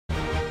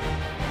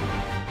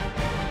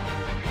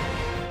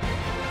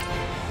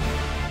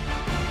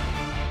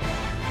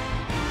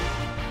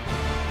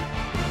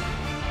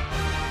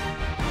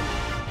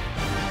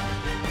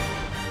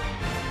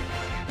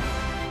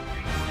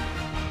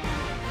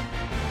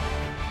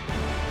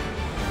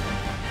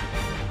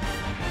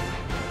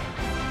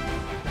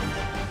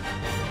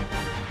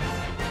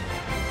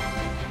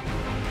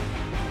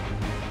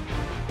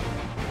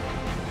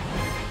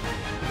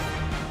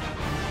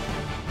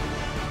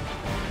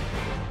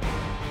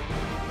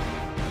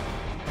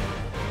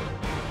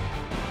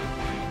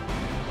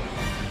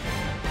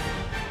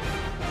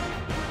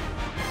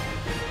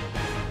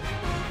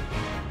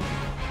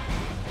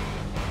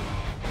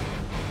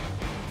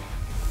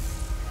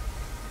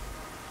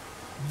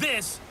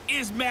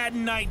is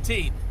Madden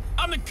 19.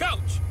 I'm the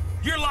coach.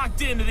 You're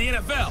locked into the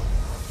NFL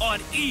on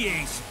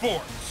EA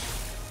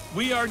Sports.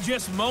 We are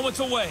just moments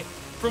away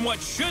from what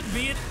should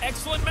be an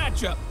excellent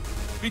matchup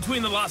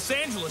between the Los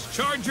Angeles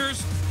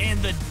Chargers and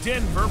the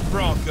Denver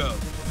Broncos.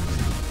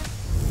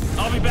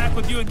 I'll be back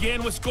with you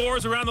again with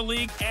scores around the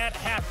league at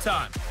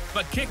halftime.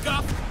 But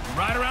kickoff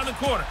right around the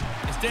corner.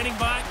 And standing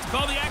by to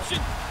call the action,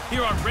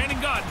 here are Brandon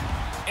Gaudin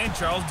and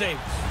Charles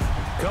Davis.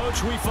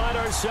 Coach, we find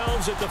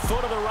ourselves at the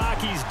foot of the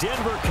Rockies,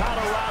 Denver,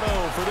 Colorado,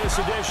 for this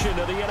edition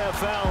of the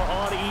NFL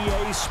on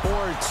EA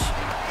Sports.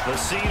 The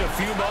scene a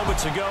few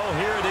moments ago,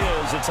 here it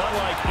is. It's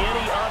unlike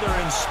any other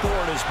in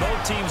sport as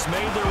both teams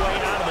made their way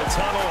out of the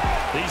tunnel.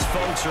 These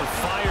folks are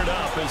fired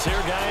up as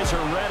their guys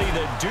are ready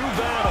to do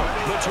battle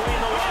between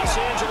the Los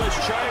Angeles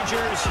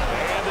Chargers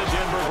and the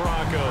Denver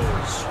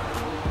Broncos.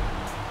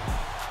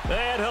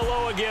 And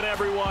hello again,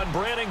 everyone.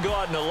 Brandon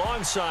Gaudin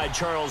alongside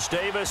Charles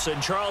Davis.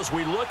 And, Charles,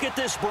 we look at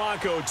this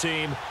Bronco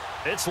team.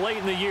 It's late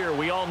in the year.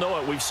 We all know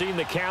it. We've seen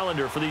the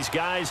calendar for these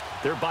guys.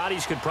 Their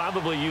bodies could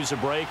probably use a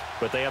break,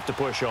 but they have to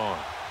push on.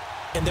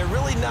 And they're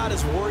really not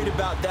as worried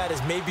about that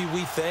as maybe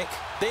we think.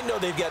 They know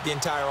they've got the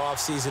entire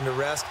offseason to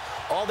rest.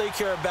 All they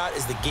care about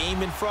is the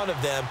game in front of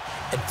them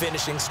and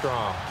finishing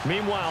strong.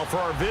 Meanwhile, for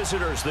our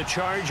visitors, the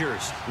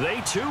Chargers,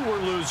 they too were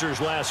losers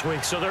last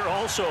week, so they're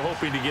also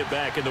hoping to get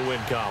back in the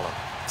win column.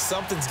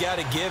 Something's got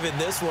to give in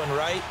this one,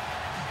 right?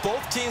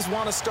 Both teams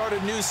want to start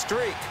a new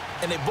streak,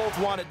 and they both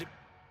want it to.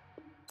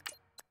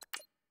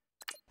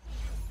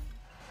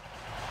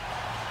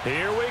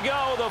 Here we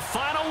go. The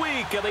final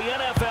week of the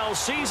NFL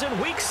season.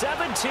 Week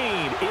 17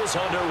 is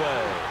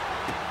underway.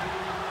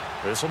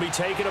 This will be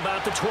taken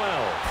about the 12.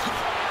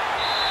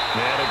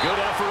 And a good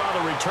effort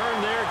on the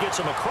return there. Gets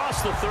them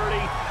across the 30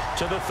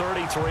 to the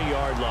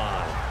 33-yard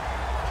line.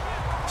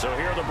 So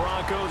here are the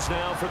Broncos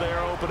now for their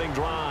opening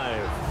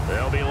drive.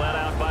 They'll be led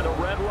out by the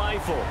Red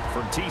Rifle.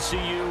 From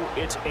TCU,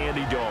 it's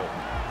Andy Dalton.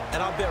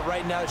 And I'll bet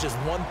right now it's just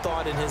one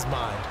thought in his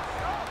mind.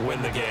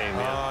 Win the game,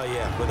 yeah. Oh,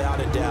 yeah, without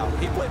a doubt.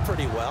 He played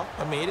pretty well.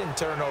 I mean, he didn't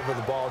turn over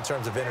the ball in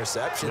terms of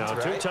interceptions, no,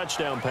 right? Two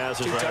touchdown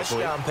passes last week.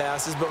 Two touchdown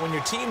passes, but when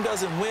your team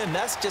doesn't win,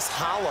 that's just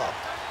hollow.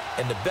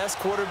 And the best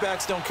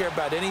quarterbacks don't care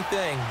about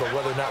anything but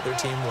whether or not their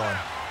team won.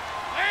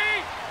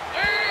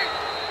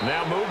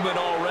 Now movement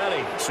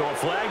already, so a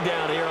flag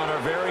down here on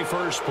our very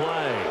first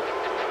play.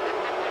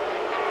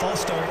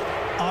 False start,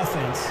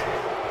 offense.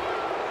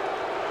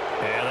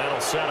 And that'll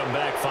set them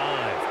back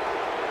 5.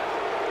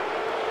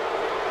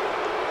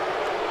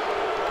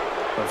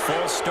 A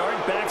false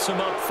start backs them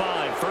up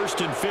 5,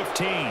 1st and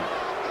 15.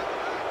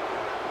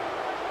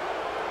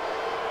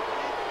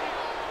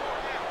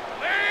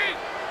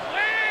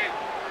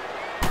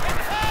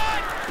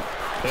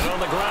 And on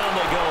the ground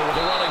they go with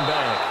the running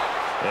back.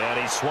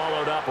 And he's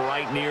swallowed up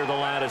right near the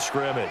line of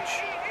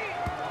scrimmage.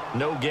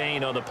 No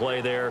gain on the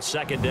play there,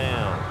 2nd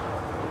down.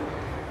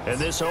 And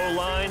this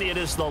O-line, it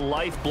is the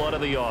lifeblood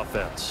of the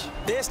offense.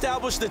 They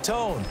establish the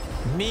tone.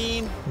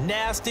 Mean,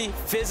 nasty,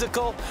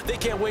 physical. They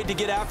can't wait to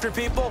get after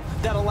people.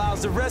 That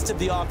allows the rest of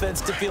the offense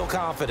to feel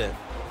confident.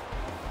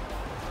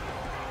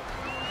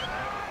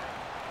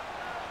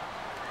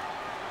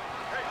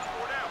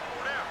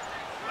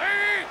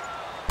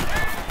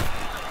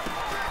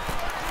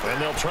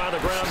 And they'll try the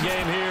ground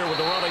game here with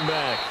the running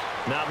back.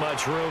 Not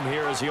much room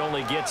here as he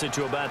only gets it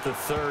to about the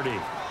 30.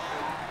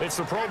 It's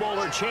the Pro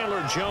Bowler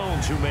Chandler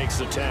Jones who makes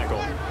the tackle.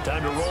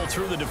 Time to roll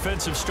through the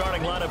defensive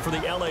starting lineup for the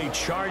LA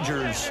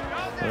Chargers.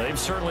 They've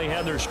certainly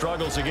had their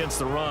struggles against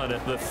the run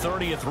at the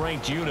 30th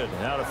ranked unit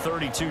out of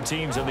 32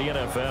 teams in the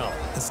NFL.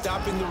 And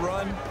stopping the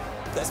run,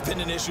 that's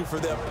been an issue for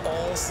them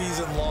all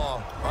season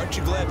long. Aren't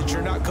you glad that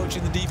you're not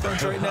coaching the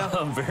defense right now?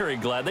 I'm very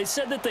glad. They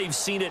said that they've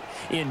seen it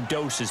in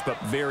doses, but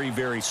very,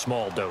 very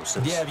small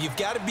doses. Yeah, you've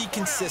got to be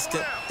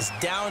consistent. It's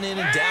down in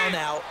and down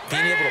out,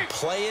 being able to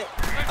play it,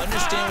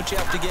 understand what you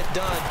have to get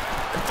done,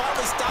 and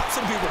finally stop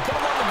some people, put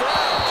them on the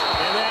ground.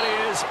 And that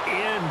is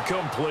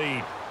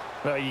incomplete.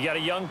 You got a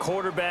young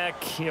quarterback.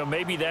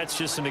 Maybe that's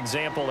just an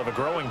example of a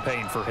growing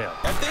pain for him.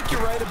 I think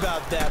you're right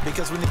about that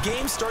because when the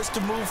game starts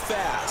to move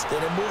fast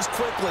and it moves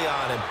quickly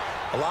on him,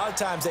 a lot of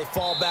times they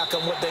fall back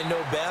on what they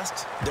know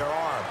best, their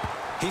arm.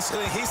 He's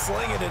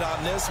slinging it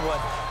on this one.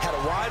 Had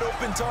a wide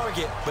open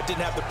target, but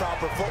didn't have the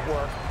proper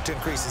footwork to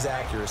increase his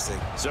accuracy.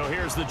 So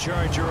here's the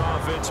Charger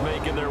offense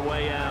making their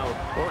way out.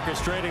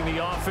 Orchestrating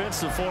the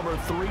offense, the former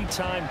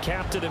 3-time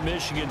captain at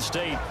Michigan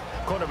State,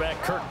 quarterback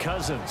Kirk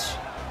Cousins.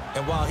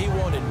 And while he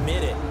won't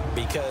admit it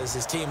because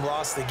his team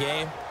lost the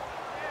game,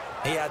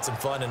 he had some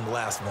fun in the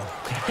last one.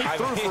 He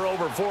threw for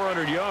over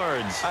 400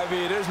 yards. I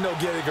mean, there's no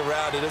getting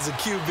around it. As a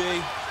QB,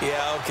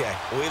 yeah, okay.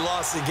 We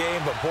lost the game,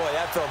 but, boy,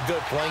 that felt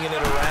good flinging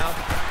it around.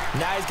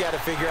 Now he's got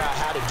to figure out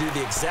how to do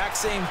the exact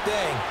same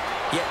thing,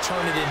 yet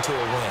turn it into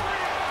a win.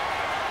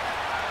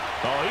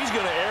 Oh, he's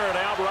going to air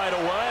it out right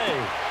away.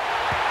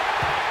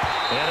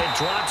 And it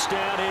drops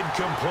down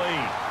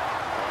incomplete.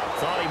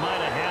 Thought he might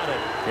have had it.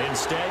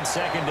 Instead,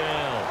 2nd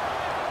down.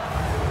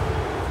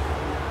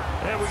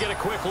 And we get a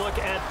quick look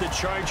at the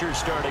Chargers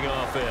starting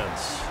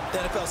offense. The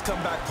NFL's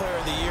Comeback Player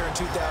of the Year in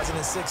 2016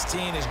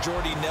 is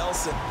Jordy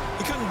Nelson.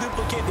 He couldn't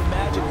duplicate the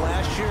magic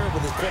last year with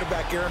his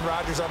quarterback Aaron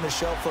Rodgers on the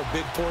shelf for a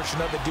big portion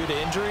of it due to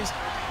injuries,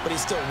 but he's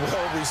still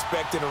well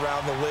respected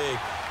around the league.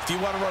 If you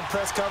want to run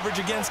press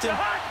coverage against him,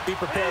 be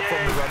prepared for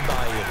him to run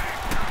by you.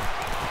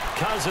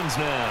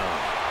 Cousins now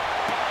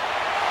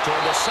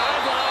toward the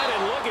sideline,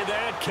 and look at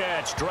that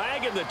catch.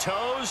 Dragging the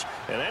toes,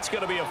 and that's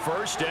going to be a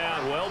first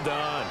down. Well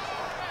done.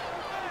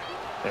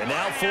 And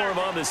now for him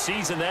on the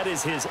season, that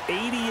is his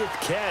 80th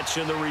catch,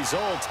 and the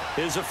result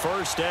is a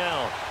first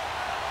down.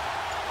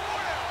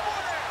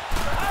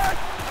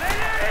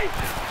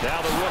 Now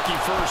the rookie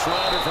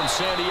first-rounder from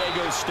San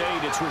Diego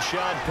State, it's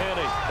Rashad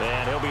Penny.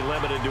 And he'll be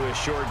limited to a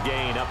short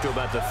gain up to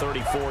about the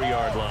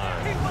 34-yard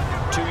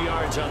line. 2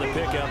 yards on the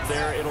pickup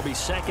there. It'll be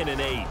 2nd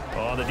and 8.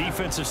 On the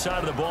defensive side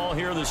of the ball,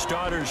 here are the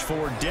starters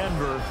for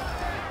Denver.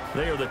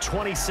 They are the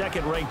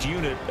 22nd ranked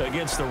unit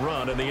against the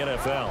run in the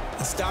NFL.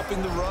 And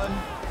stopping the run,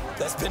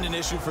 that's been an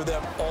issue for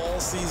them all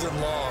season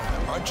long.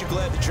 Aren't you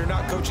glad that you're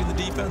not coaching the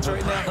defense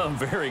right now? I'm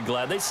very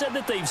glad. They said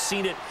that they've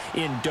seen it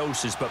in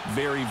doses, but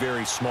very,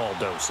 very small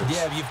doses.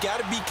 Yeah, you've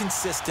got to be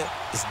consistent.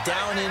 It's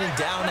down in and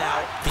down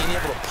out, being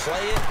able to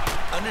play it,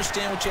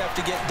 understand what you have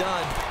to get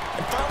done,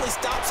 and finally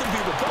stop some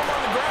people, put them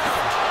on the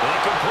ground. And he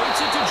completes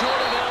it to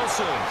Jordan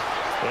Nelson.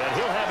 And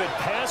he'll have it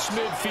past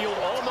midfield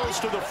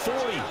almost to the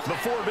 40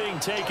 before being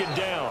taken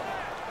down.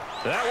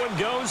 That one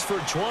goes for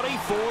 24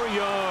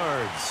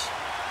 yards.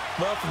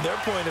 Well, from their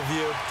point of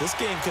view, this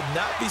game could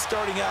not be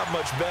starting out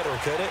much better,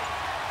 could it?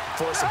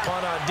 Force a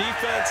punt on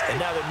defense, and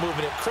now they're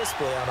moving it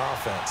crisply on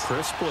offense.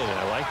 Crisply,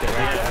 I like that.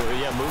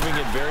 Yeah, moving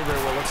it very, very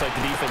well. Looks like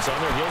the defense on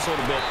their heels a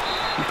little bit.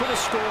 You put a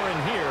score in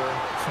here,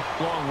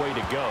 long way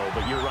to go,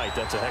 but you're right,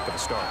 that's a heck of a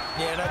start.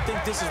 Yeah, and I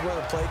think this is where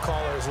the play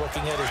caller is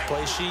looking at his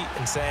play sheet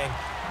and saying,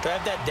 do I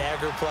have that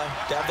dagger play?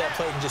 Do I have that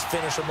play and just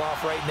finish them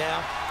off right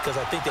now? Because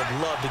I think they'd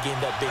love to gain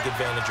that big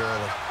advantage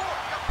early.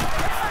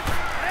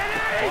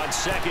 On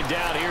 2nd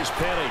down, here's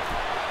Penny.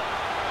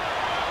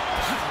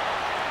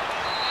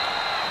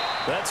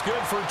 That's good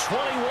for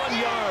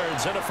 21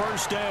 yards and a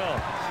first down.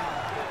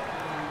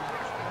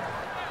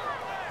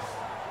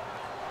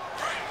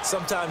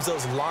 Sometimes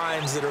those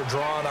lines that are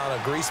drawn on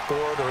a grease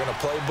board or in a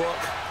playbook,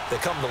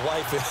 they come to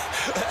life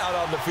out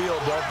on the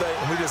field, don't they?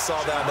 And we just saw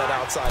that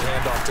outside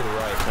handoff to the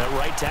right. That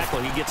right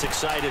tackle, he gets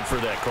excited for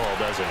that call,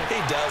 doesn't he?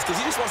 He does,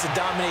 because he just wants to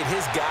dominate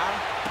his guy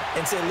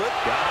and say, look.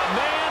 Got a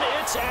man,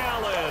 it's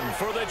Allen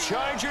for the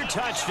Charger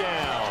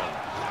touchdown.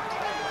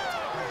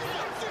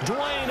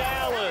 Dwayne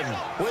Allen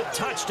with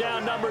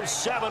touchdown number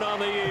 7 on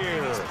the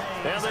year.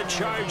 And the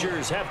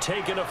Chargers have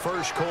taken a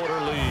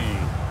first-quarter lead.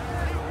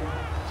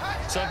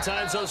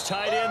 Sometimes those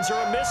tight ends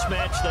are a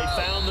mismatch. They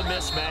found the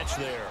mismatch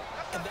there.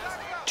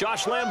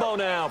 Josh Lambo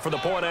now for the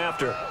point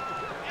after.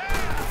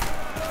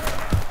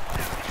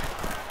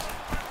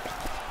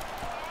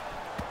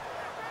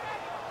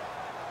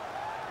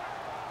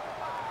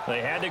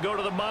 They had to go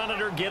to the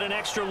monitor, get an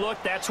extra look.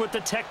 That's what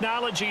the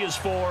technology is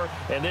for.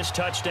 And this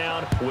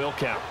touchdown will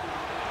count.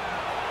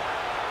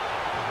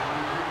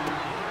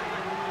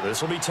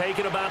 This will be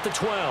taken about the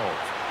 12.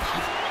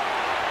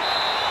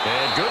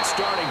 And good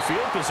starting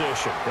field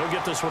position. He'll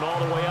get this one all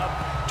the way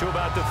up to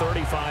about the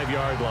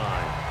 35-yard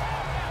line.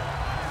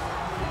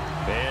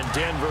 And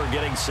Denver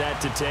getting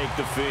set to take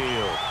the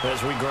field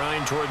as we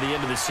grind toward the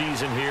end of the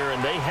season here,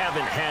 and they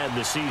haven't had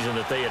the season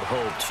that they had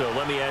hoped. So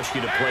let me ask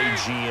you to play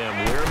GM.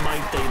 Where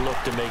might they look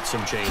to make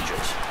some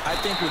changes? I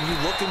think when you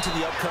look into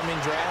the upcoming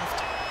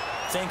draft,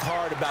 think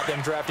hard about them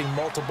drafting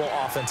multiple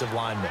offensive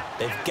linemen.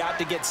 They've got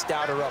to get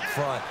stouter up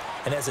front.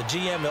 And as a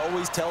GM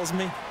always tells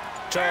me,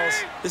 Charles,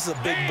 this is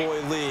a big boy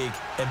league,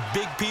 and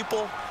big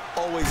people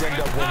always end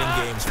up winning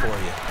games for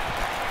you.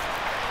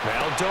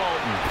 Now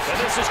Dalton, and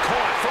this is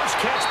caught. First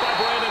catch by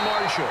Brandon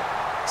Marshall.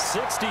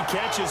 60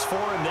 catches for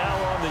him now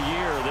on the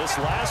year. This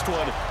last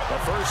one, a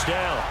first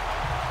down.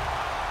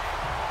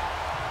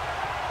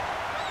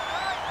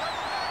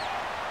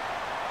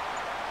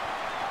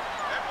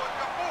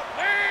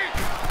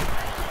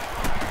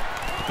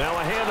 Now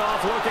a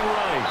handoff looking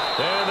right.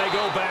 And they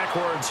go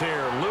backwards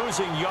here.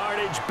 Losing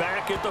yardage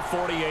back at the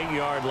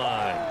 48-yard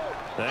line.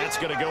 That's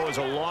going to go as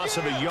a loss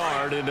of a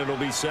yard, and it'll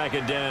be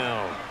 2nd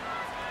down.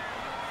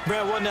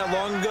 Brad, wasn't that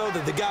long ago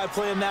that the guy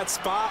playing that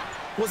spot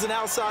was an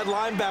outside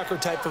linebacker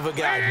type of a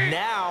guy.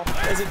 Now,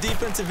 as a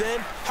defensive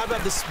end, how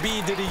about the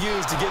speed that he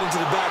used to get into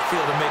the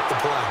backfield and make the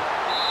play?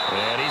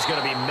 And he's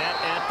going to be met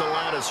at the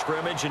line of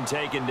scrimmage and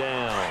taken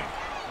down.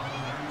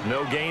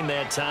 No gain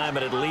that time,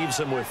 and it leaves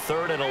him with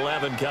 3rd and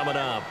 11 coming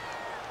up.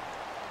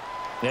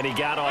 And he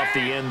got off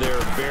the end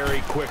there very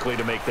quickly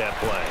to make that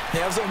play.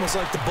 Yeah, it was almost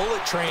like the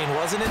bullet train,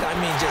 wasn't it? I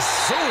mean, just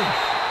zoom,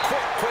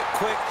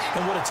 quick,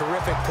 and what a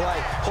terrific play,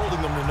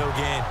 holding them to no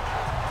gain.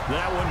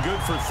 That one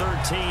good for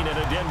 13 and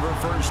a Denver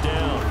first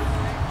down.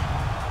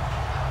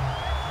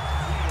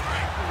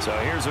 So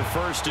here's a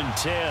 1st and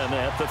 10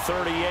 at the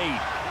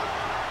 38.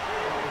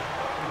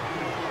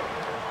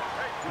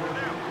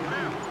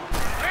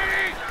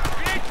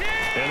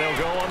 And they'll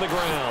go on the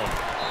ground.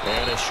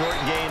 And a short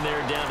gain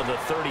there down to the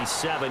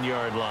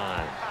 37-yard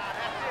line.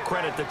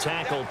 Credit the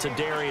tackle to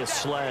Darius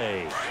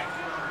Slay.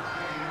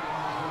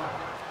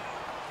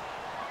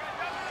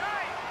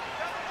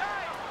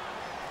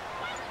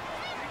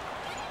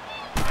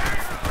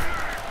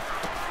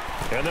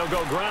 And they'll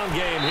go ground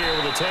game here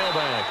with the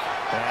tailback.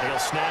 And he'll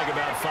snag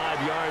about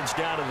 5 yards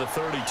down to the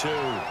 32.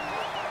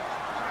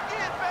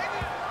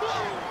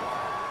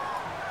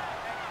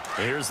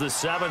 Here's the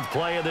 7th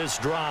play of this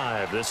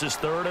drive. This is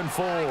 3rd and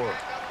 4.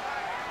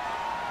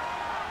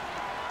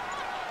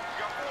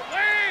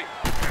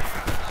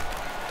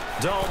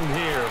 Dalton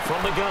here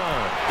from the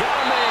gun. Got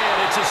a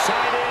man. It's a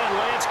side end.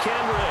 Lance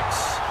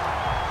Kendricks.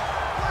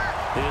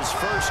 His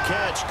first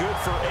catch, good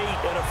for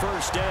 8 and a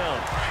first down.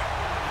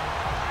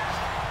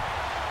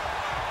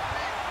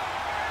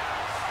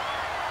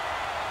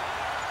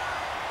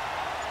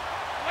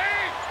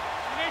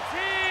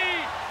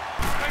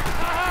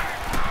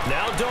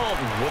 Now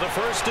Dalton with a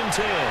 1st and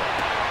 10.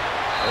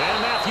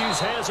 And Matthews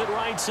has it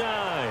right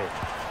side.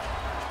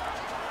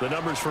 The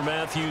numbers for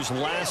Matthews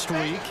last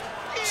week: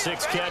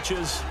 6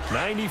 catches,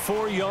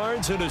 94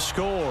 yards, and a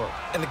score.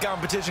 And the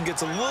competition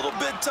gets a little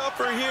bit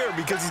tougher here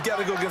because he's got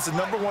to go against the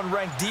 #1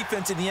 ranked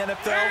defense in the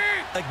NFL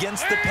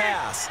against the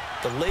pass,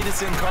 the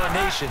latest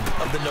incarnation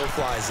of the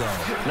no-fly zone.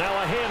 Now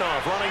a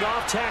handoff, running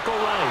off tackle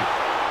right.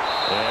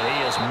 And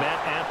he is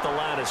met at the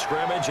line of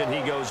scrimmage, and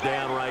he goes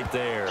down right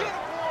there.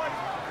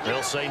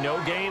 They'll say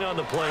no gain on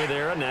the play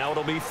there, and now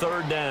it'll be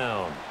 3rd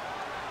down.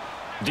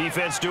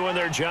 Defense doing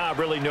their job,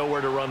 really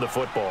nowhere to run the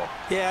football.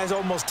 Yeah, it's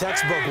almost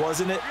textbook,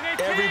 wasn't it?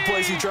 Every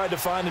place he tried to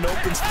find an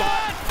open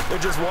spot, there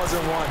just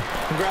wasn't one.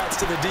 Congrats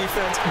to the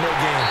defense, no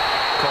gain.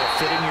 Called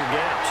fitting your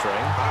gaps, right?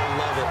 I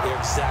love it.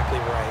 You're exactly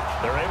right.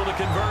 They're able to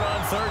convert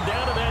on 3rd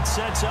down, and that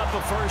sets up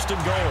a 1st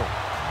and goal.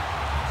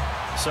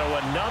 So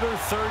another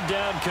 3rd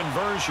down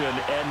conversion,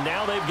 and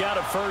now they've got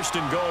a 1st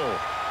and goal.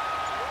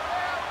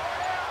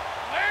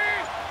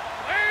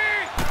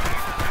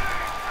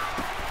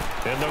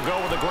 And they'll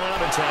go with a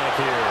ground attack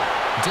here.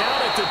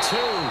 Down at the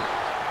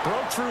 2.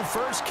 Broke through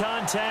first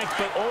contact,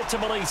 but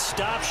ultimately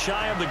stopped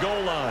shy of the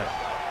goal line.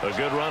 A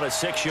good run of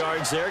 6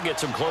 yards there.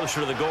 Gets him closer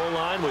to the goal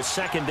line with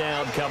 2nd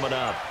down coming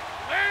up.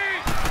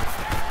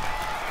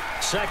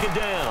 2nd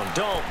down,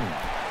 Dalton.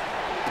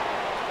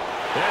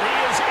 And he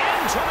is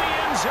into the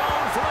end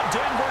zone for a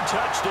Denver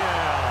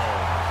touchdown.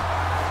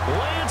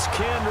 Lance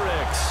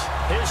Kendricks,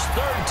 his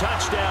 3rd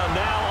touchdown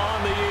now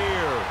on the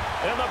year.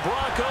 And the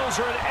Broncos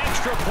are an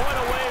extra point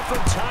away from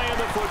tying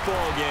the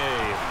football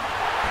game.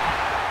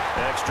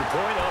 Extra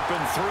point up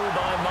and through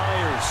by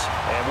Myers.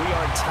 And we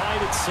are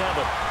tied at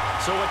 7.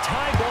 So a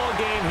tie ball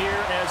game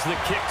here as the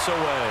kick's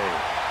away.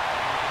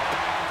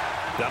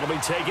 That'll be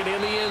taken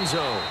in the end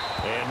zone.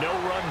 And no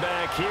run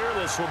back here.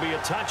 This will be a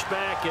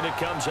touchback, and it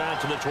comes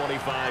out to the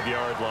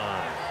 25-yard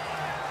line.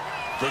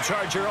 The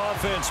Charger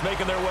offense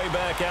making their way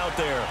back out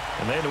there.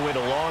 And they had to wait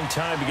a long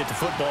time to get the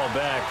football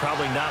back.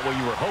 Probably not what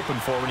you were hoping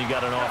for when you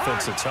got an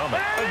offense that's humming.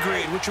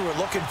 Agreed. What you were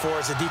looking for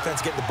is the defense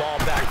getting the ball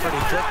back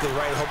pretty quickly,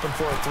 right? Hoping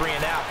for a 3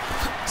 and out.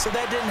 So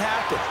that didn't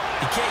happen.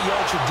 You can't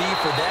yell at your D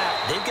for that.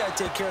 They've got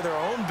to take care of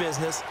their own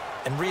business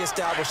and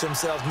reestablish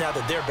themselves now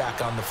that they're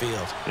back on the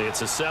field.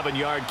 It's a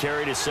 7-yard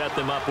carry to set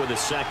them up with a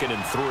 2nd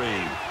and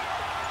 3.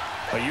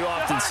 You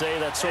often say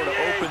that sort of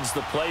opens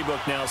the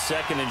playbook now,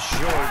 2nd and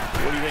short.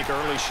 What do you think,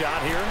 early shot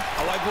here?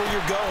 I like where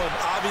you're going.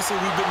 Obviously,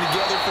 we've been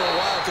together for a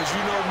while because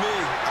you know me.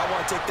 I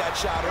want to take that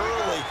shot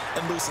early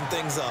and loosen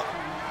things up.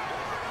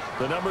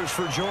 The numbers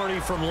for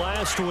Jordy from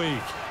last week: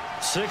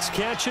 6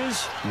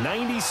 catches,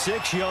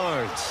 96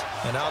 yards.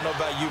 And I don't know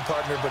about you,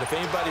 partner, but if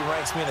anybody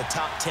ranks me in the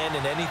top 10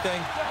 in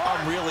anything,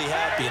 I'm really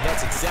happy. And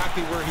that's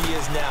exactly where he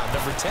is now,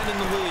 number 10 in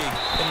the league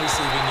in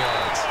receiving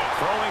yards.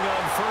 Throwing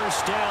on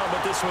 1st down,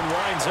 but this one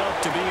winds up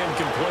to be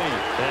incomplete.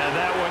 And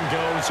that one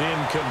goes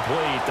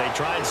incomplete. They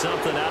tried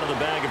something out of the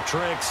bag of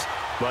tricks,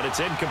 but it's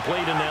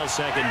incomplete, and now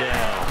 2nd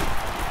down.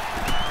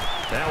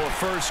 Now a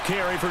 1st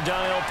carry for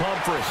Dial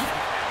Pumphrey.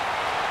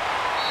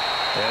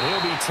 And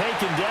he'll be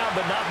taken down,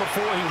 but not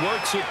before he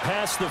works it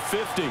past the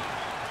 50.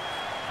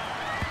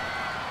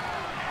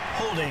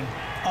 Holding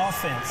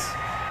offense.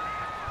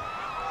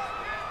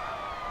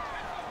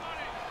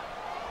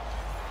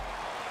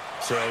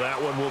 So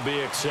that one will be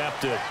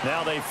accepted.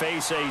 Now they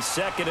face a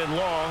 2nd and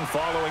long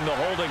following the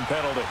holding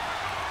penalty.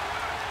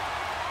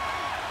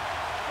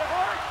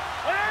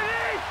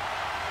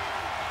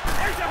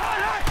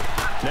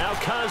 Now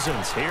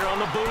Cousins here on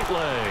the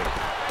bootleg.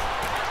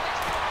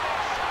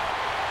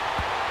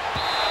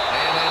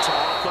 And that's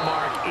off the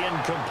mark,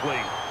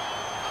 incomplete.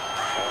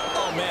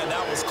 Oh, man,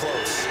 that was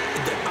close.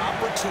 The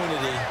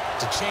opportunity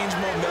to change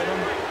momentum,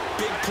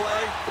 big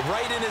play,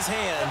 right in his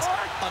hands,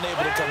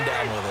 unable to come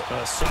down with it.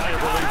 A sigh of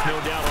relief, no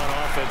doubt, on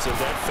offense as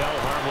that fell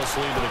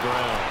harmlessly to the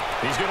ground.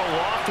 He's going to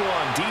loft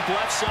one deep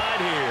left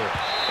side here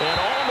and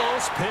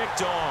almost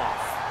picked off.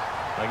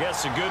 I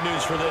guess the good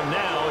news for them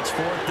now, it's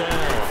 4th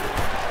down.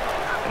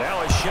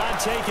 Now a shot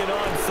taken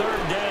on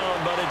 3rd down,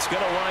 but it's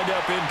going to wind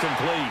up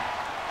incomplete.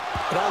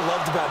 What I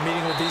loved about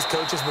meeting with these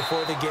coaches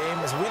before the game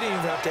is we didn't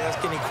even have to ask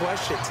any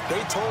questions.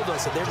 They told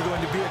us that they were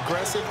going to be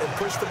aggressive and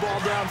push the ball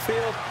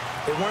downfield.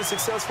 They weren't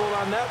successful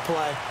on that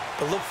play,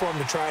 but look for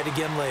them to try it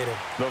again later.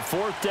 The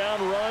fourth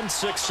down run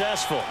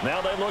successful. Now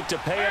they look to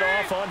pay it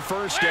off on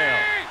first down.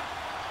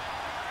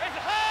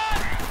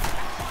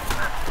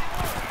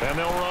 And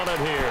they'll run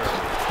it here.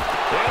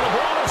 And the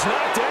ball is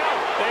knocked out.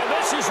 And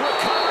this is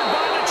recovered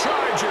by the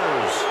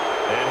Chargers.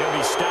 And he'll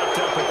be stopped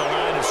up at the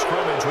line of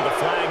scrimmage with a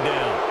flag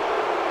down.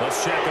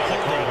 Let's check on the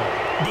call.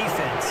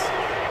 Defense.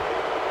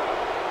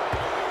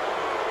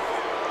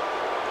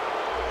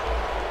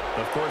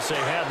 Of course,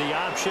 they had the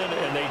option,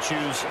 and they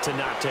choose to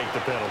not take the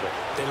penalty.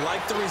 They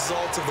like the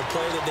results of the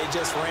play that they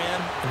just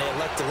ran, and they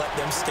elect to let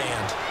them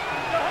stand.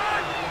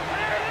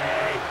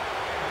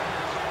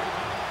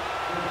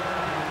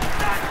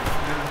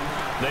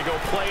 They go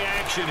play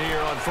action here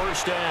on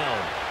first down.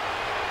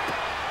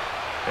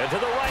 And to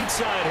the right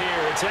side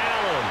here, it's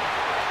Allen.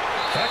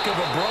 Heck of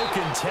a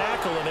broken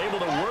tackle and able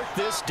to work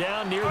this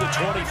down near the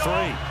 23.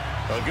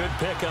 A good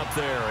pickup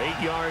there.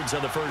 8 yards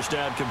on the first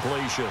down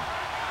completion.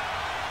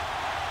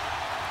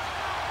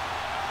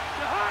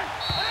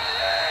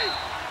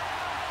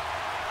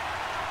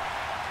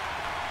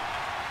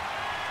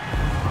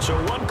 So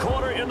 1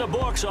 quarter in the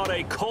books on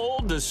a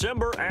cold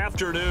December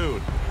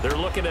afternoon. They're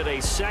looking at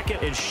a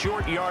second and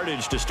short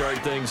yardage to start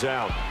things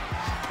out.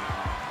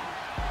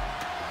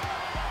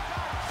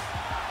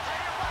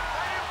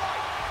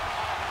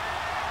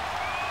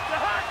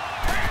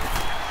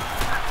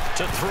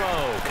 To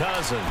throw,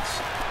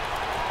 Cousins.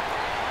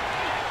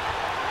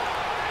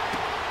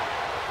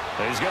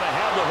 He's going to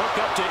have the hook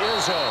up to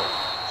Izzo.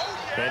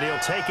 And he'll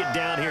take it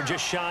down here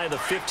just shy of the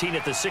 15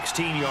 at the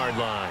 16-yard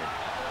line.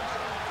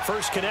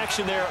 First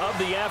connection there of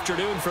the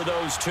afternoon for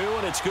those two,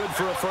 and it's good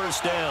for a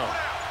first down.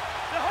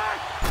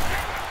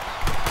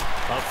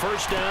 A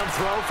first down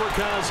throw for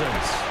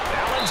Cousins.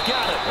 Allen's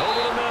got it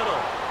over the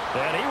middle.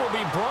 And he will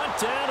be brought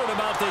down at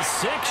about the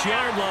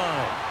 6-yard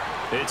line.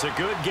 It's a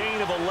good gain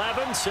of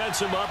 11,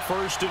 sets him up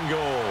first and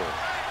goal.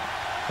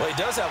 Well, he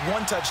does have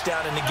 1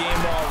 touchdown in the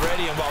game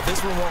already, and while this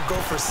one won't go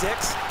for 6,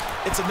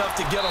 it's enough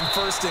to get him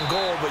first and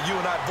goal. But you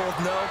and I both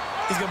know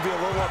he's going to be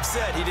a little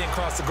upset he didn't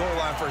cross the goal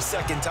line for a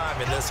second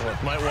time in this one.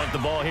 Might want the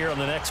ball here on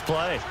the next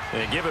play.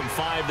 And give him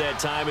 5 that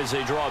time as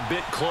they draw a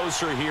bit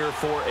closer here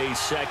for a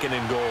second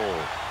and goal.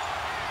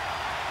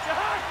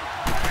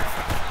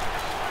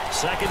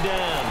 Second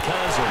down,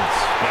 Cousins.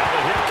 Now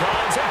the hit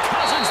comes, and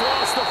Cousins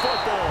lost the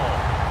football.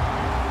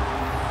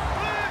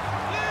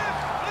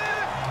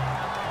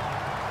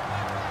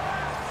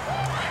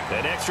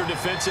 An extra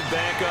defensive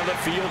back on the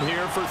field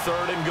here for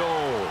third and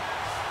goal.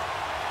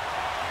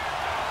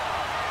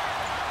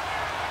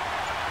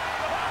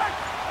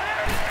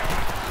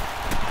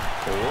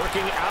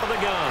 Working out of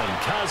the gun,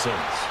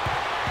 Cousins.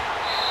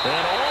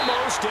 And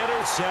almost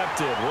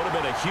intercepted. Would have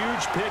been a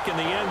huge pick in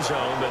the end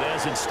zone, but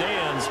as it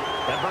stands,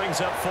 that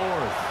brings up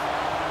fourth.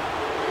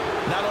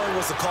 Not only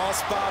was the call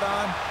spot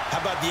on, how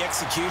about the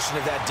execution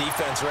of that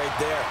defense right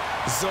there?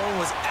 The zone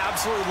was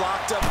absolutely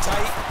locked up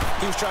tight.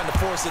 He was trying to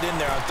force it in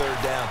there on third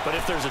down. But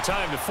if there's a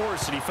time to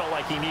force it, he felt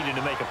like he needed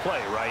to make a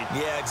play, right?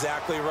 Yeah,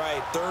 exactly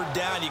right. Third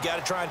down, you got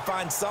to try and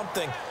find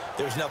something.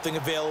 There's nothing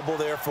available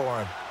there for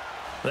him.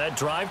 That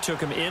drive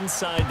took him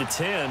inside the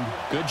 10.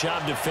 Good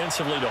job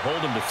defensively to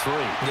hold him to 3.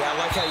 Yeah, I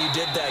like how you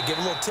did that. Give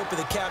a little tip of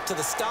the cap to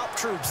the stop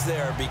troops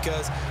there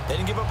because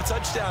they didn't give up a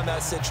touchdown in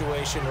that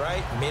situation,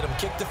 right? Made them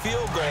kick the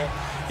field goal.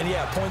 And,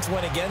 yeah, points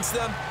went against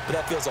them, but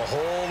that feels a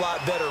whole lot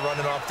better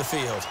running off the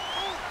field.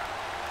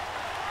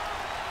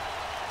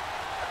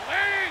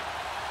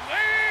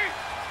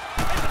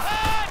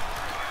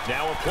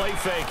 Now a play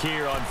fake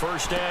here on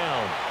first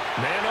down.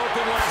 Man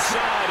open left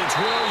side. It's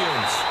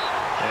Williams.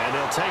 And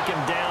they'll take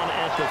him down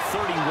at the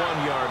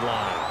 31-yard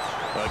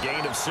line. A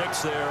gain of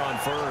 6 there on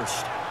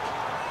first.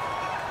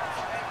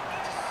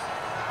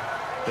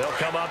 They'll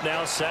come up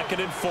now 2nd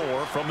and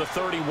 4 from the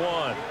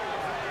 31.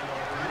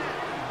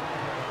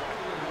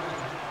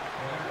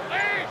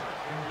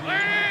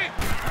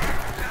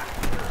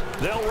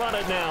 They'll run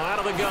it now out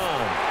of the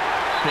gun.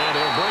 And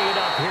they'll bring it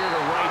up here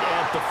to right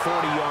at the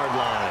 40-yard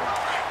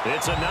line.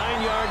 It's a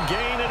 9-yard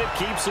gain, and it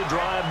keeps the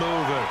drive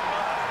moving.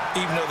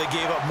 Even though they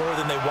gave up more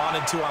than they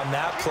wanted to on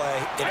that play,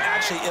 it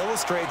actually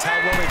illustrates how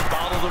well they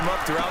bottled him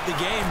up throughout the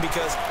game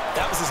because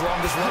that was his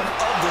longest run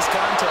of this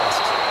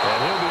contest. And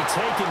he'll be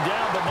taken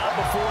down, but not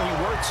before he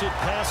works it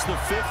past the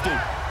 50.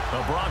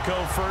 A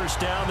Bronco first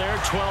down there,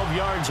 12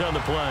 yards on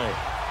the play.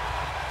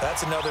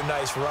 That's another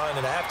nice run,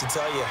 and I have to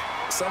tell you,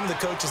 some of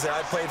the coaches that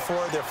I played for,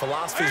 their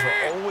philosophies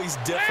were always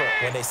different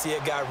when they see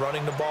a guy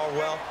running the ball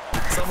well.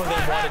 Some of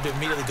them wanted to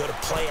immediately go to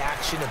play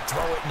action and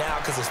throw it now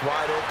because it's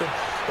wide open.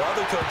 While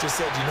other coaches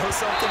said, you know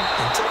something?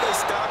 Until they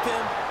stop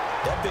him,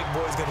 that big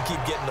boy's going to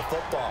keep getting the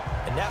football.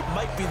 And that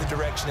might be the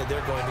direction that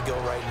they're going to go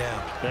right now.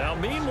 Now,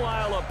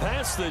 meanwhile, a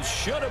pass that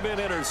should have been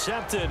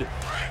intercepted,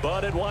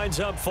 but it winds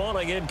up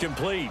falling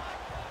incomplete.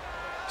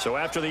 So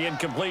after the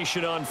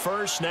incompletion on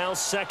first, now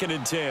 2nd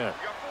and 10.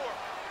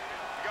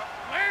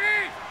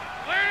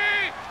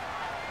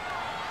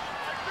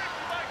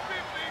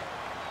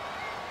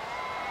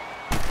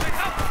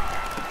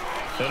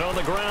 And on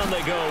the ground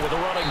they go with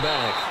a running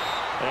back.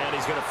 And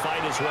he's going to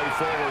fight his way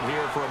forward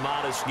here for a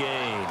modest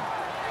gain.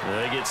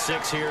 They get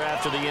 6 here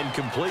after the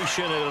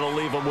incompletion, and it'll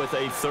leave them with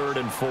a 3rd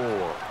and 4.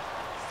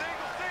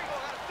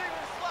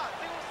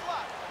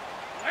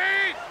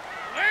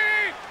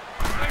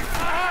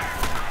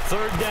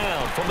 Third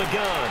down from the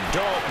gun.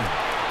 Dalton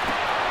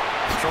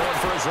throwing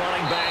for his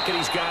running back, and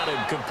he's got him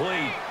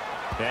complete.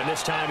 And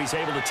this time he's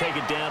able to take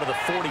it down to the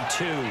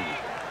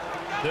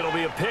 42. It'll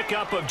be a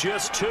pickup of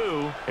just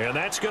 2, and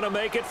that's going to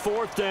make it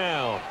 4th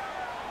down.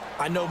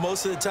 I know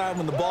most of the time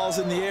when the ball's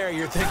in the air,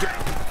 you're thinking...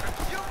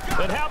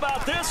 And how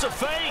about this, a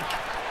fake?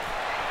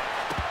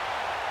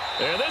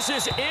 And this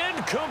is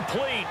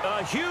incomplete.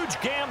 A huge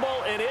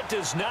gamble, and it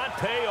does not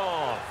pay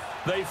off.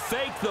 They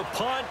fake the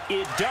punt.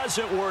 It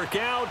doesn't work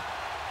out.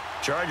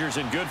 Chargers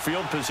in good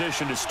field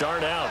position to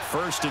start out,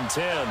 1st and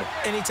 10.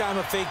 Anytime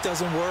a fake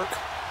doesn't work,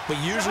 we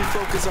usually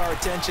focus our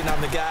attention on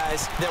the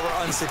guys that were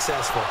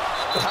unsuccessful.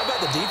 But how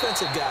about the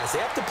defensive guys? They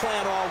have to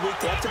plan all week.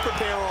 They have to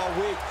prepare all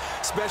week.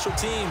 Special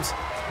teams,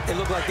 it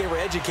looked like they were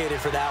educated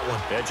for that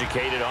one.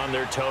 Educated on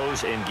their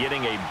toes and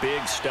getting a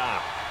big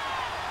stop.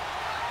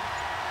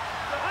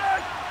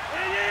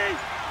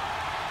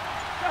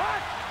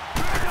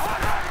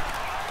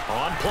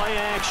 On play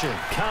action,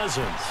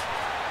 Cousins.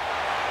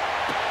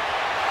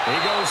 He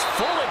goes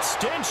full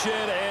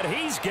extension, and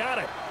he's got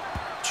it.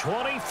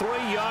 23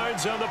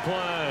 yards on the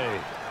play.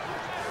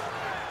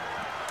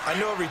 I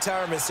know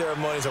retirement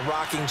ceremonies, a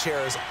rocking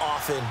chair is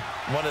often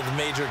one of the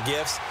major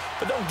gifts,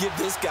 but don't give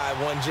this guy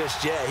one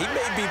just yet. He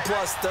may be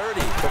plus 30,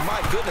 but my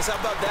goodness, how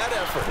about that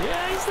effort?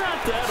 Yeah, he's not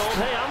that old.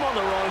 Hey, I'm on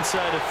the wrong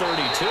side of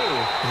 32.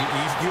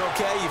 You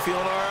okay? You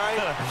feeling all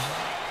right?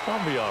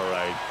 I'll be all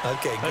right.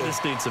 Okay, good. I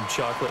just need some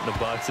chocolate and a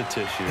box of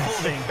tissues.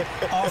 Holding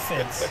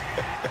offense.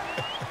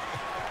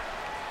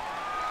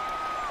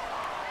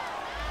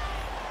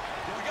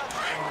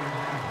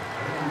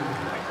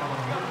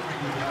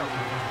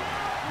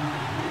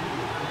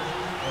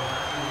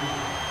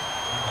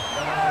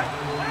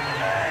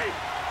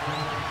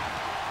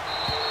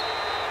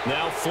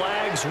 Now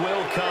flags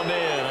will come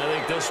in. I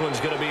think this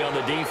one's going to be on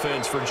the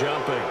defense for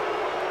jumping.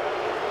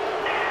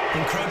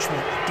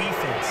 Encroachment,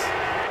 defense.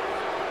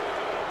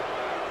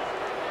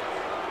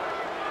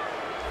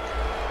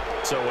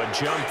 So a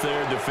jump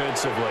there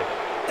defensively.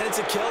 And it's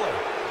a killer.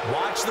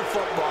 Watch the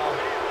football.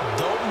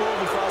 Don't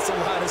move across the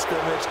line of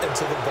scrimmage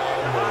until the ball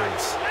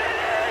moves.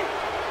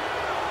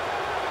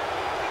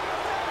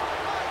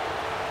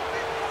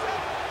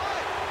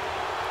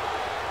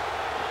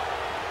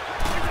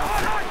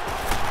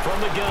 From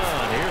the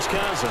gun, here's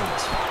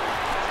Cousins.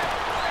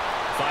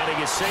 Finding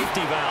his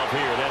safety valve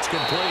here. That's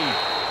complete.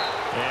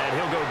 And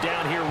he'll go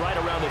down here right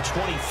around the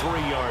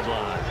 23-yard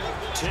line.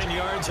 10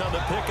 yards on the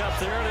pickup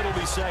there, and it'll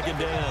be 2nd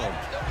down.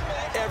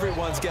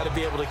 Everyone's got to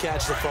be able to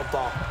catch the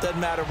football. Doesn't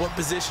matter what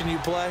position you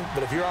play,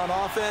 but if you're on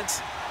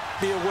offense,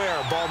 be aware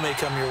a ball may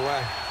come your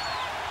way.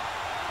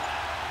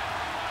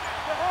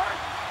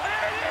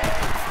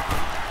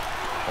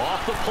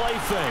 Off the play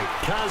fake,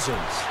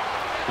 Cousins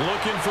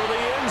looking for the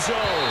end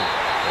zone.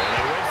 And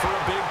they went for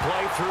a big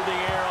play through the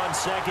air on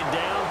 2nd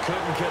down.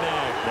 Couldn't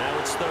connect. Now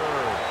it's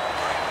 3rd.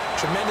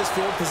 Tremendous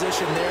field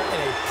position there and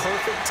a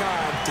perfect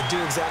time to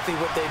do exactly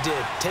what they did.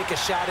 Take a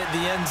shot at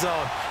the end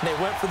zone. And they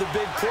went for the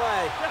big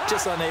play,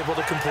 just unable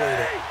to complete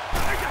it.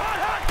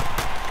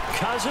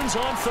 Cousins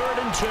on 3rd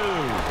and 2.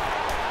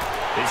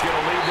 He's going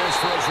to leave this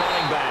for his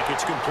running back.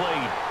 It's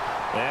complete.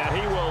 And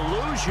he will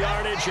lose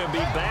yardage and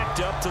be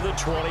backed up to the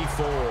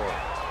 24.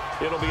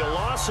 It'll be a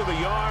loss of a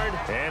yard,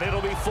 and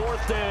it'll be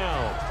 4th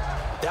down.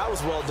 That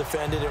was well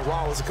defended, and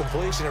while it was a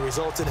completion, it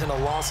resulted in a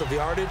loss of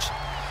yardage.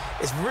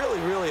 It's really,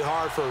 really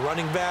hard for a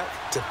running back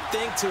to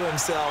think to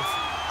himself,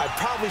 I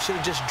probably should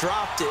have just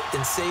dropped it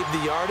and saved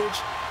the yardage.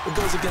 It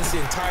goes against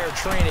the entire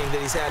training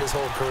that he's had his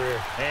whole career.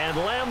 And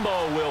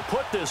Lambeau will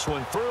put this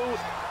one through,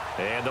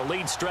 and the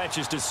lead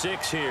stretches to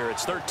 6 here.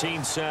 It's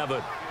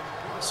 13-7.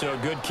 So a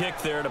good kick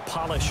there to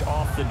polish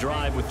off the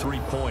drive with 3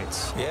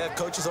 points. Yeah,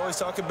 coaches always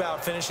talk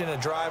about finishing a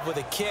drive with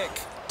a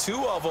kick.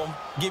 2 of them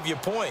give you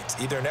points,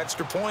 either an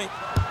extra point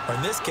or,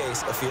 in this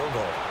case, a field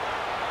goal.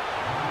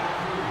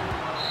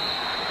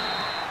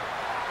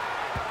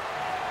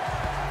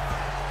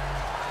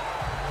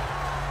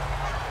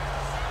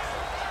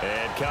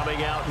 And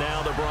coming out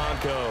now, the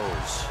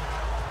Broncos.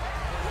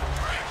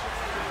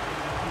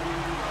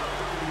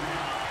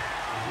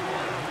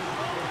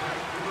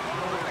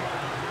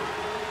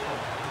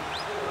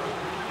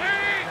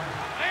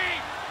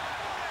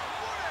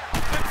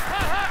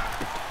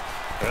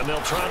 And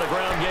they'll try the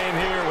ground game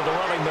here with the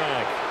running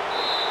back.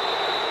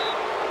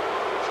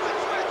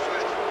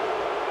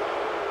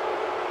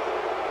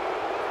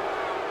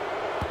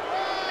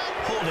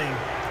 Holding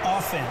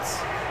offense.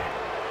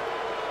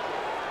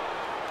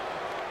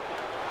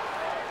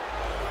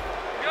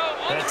 Go,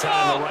 That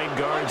time the right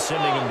guard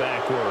sending him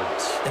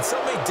backwards. And so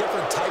many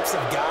different types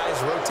of guys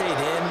rotate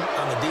in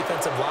on the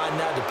defensive line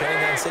now, depending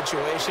on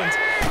situations.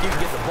 You can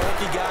get the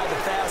bulky guy,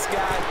 the fast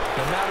guy.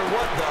 No matter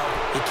what, though,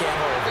 you can't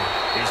hold him.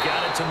 He's got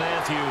it to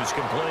Matthews,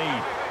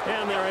 complete.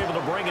 And they're able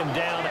to bring him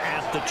down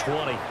at the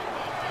 20.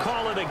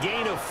 Call it a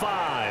gain of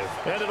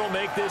 5, and it'll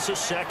make this a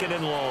 2nd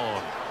and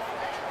long.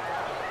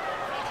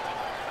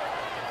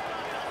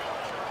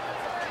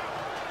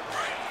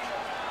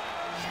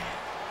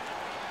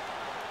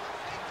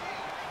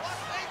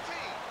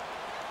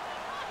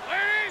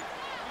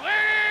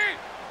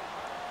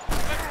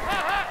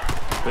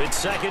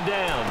 It's 2nd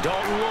down.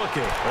 Dalton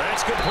looking.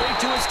 That's complete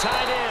to his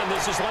tight end.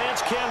 This is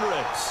Lance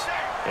Kendricks.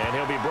 And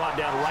he'll be brought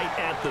down right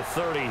at the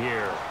 30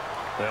 here.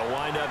 They'll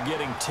wind up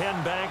getting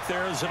 10 back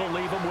there as it'll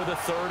leave them with a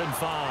 3rd and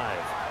 5.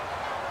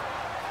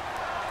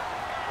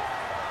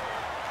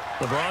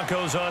 The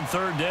Broncos on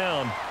 3rd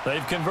down.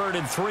 They've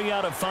converted 3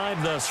 out of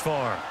 5 thus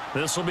far.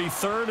 This will be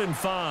 3rd and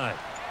 5.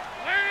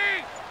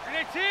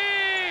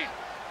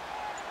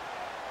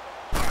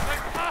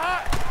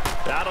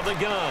 Out of the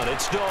gun,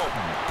 it's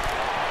Dalton.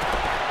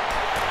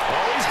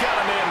 Oh, he's got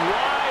a man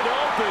wide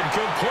open,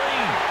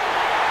 complete.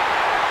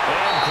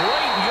 And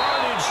great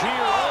yardage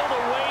here all the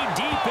way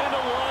deep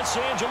into Los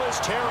Angeles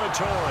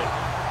territory.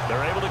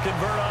 They're able to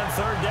convert on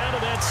 3rd down,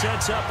 and that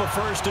sets up a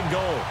 1st and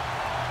goal.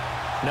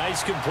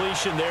 Nice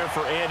completion there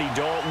for Andy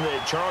Dalton.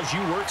 Charles,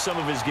 you worked some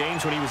of his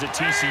games when he was at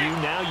TCU.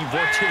 Now you've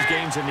worked his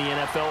games in the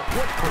NFL.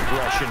 What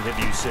progression have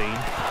you seen?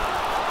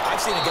 I've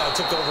seen a guy who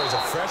took over as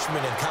a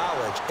freshman in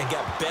college and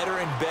got better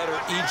and better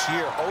each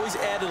year. Always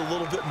added a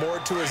little bit more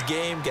to his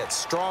game, gets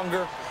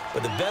stronger.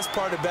 But the best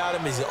part about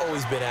him is he's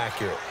always been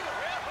accurate.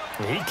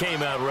 He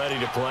came out ready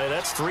to play.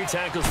 That's 3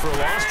 tackles for a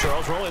loss,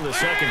 Charles, rolling the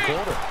 2nd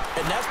quarter.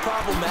 And that's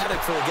problematic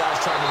for the guys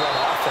trying to run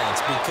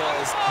offense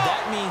because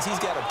that means he's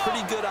got a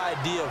pretty good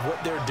idea of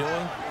what they're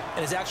doing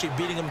and is actually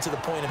beating them to the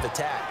point of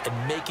attack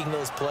and making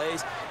those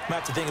plays. You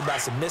might have to think about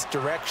some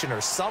misdirection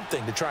or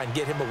something to try and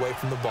get him away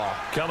from the ball.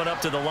 Coming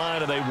up to the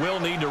line, and they will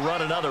need to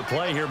run another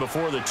play here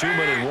before the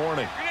 2-minute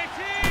warning.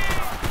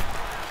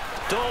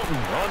 Dalton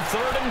on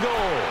 3rd and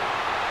goal.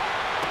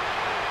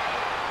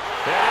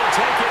 And he'll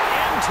take it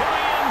into the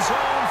end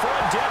zone for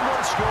a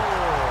Denver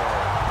score.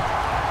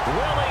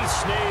 Willie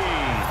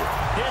Snead,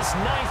 his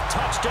 9th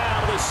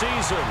touchdown of the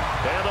season.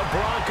 And the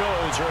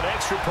Broncos are an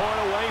extra point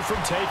away from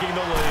taking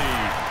the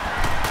lead.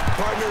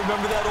 Partner,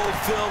 remember that old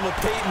film with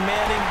Peyton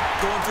Manning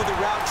going through the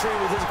route tree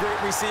with his great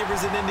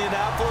receivers in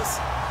Indianapolis?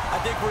 I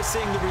think we're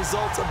seeing the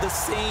results of the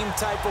same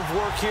type of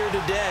work here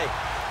today.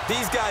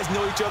 These guys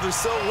know each other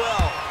so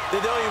well, they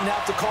don't even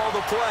have to call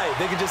the play.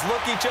 They can just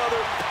look each other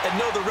and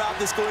know the route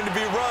that's going to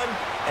be run,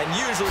 and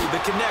usually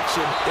the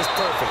connection is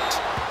perfect.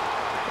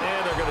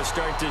 And they're going to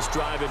start this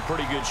drive in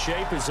pretty good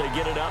shape as they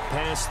get it up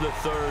past the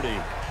 30.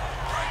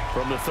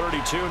 From the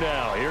 32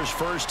 now, here's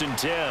 1st and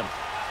 10.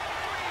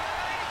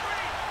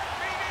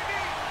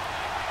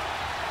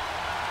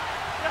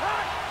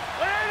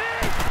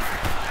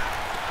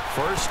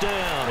 First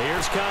down,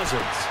 here's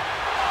Cousins.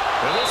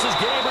 And this is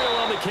Gabriel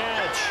on the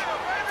catch.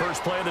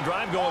 First play of the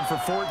drive going for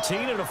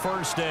 14 and a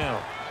 1st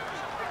down.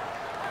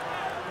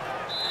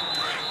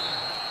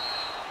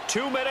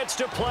 2 minutes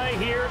to play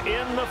here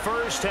in the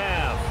 1st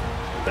half.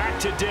 Back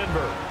to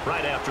Denver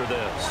right after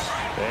this.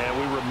 And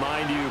we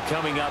remind you,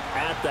 coming up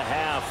at the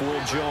half, we'll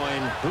join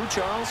who,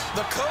 Charles?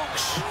 The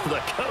coach. The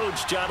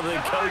coach,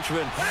 Jonathan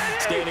Coachman,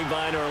 standing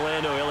by in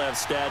Orlando. He'll have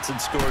stats and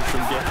scores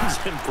from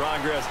games in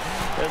progress,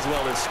 as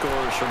well as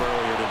scores from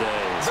earlier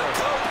today. The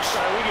coach.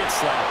 We get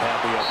slap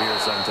happy up here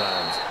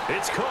sometimes.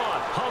 It's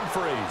caught,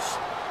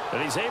 Humphreys. And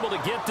he's able to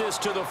get this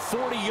to the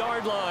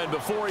 40-yard line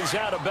before he's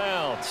out of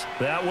bounds.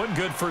 That one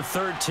good for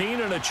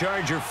 13 and a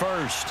Charger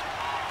 1st.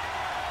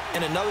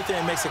 And another thing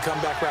that makes the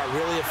comeback route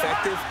really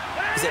effective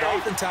is that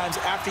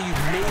oftentimes after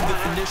you've made the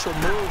initial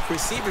move,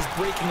 receivers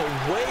breaking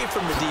away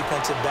from the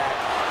defensive back,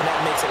 and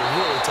that makes it a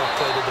really tough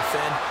play to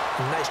defend.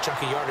 A nice chunk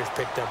of yardage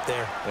picked up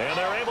there. And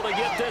they're able to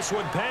get this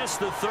one past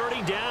the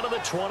 30 down to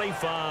the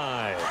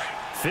 25.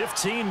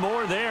 15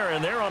 more there, and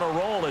they're on a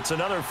roll. It's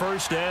another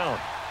 1st down.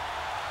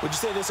 Would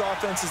you say this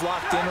offense is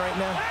locked in right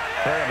now?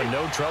 They're having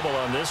no trouble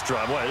on this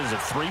drive. What, is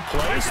it 3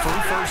 plays, 3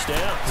 first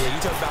downs? Yeah,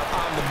 you talk about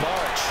on the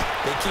march.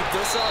 They keep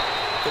this up,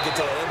 they'll get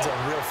to the end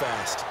zone real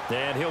fast.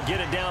 And he'll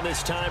get it down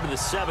this time to the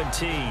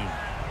 17.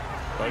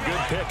 A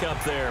good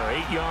pickup there.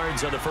 8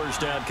 yards on the 1st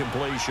down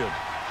completion.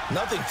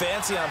 Nothing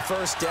fancy on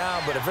 1st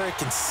down, but a very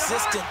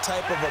consistent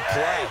type of a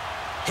play.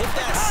 Hit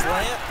that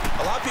slant.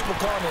 A lot of people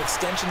call it an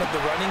extension of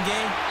the running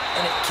game,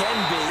 and it can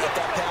be if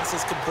that pass is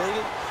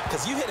completed,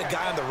 because you hit a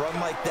guy on the run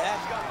like that,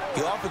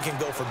 he often can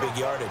go for big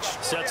yardage.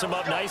 Sets him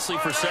up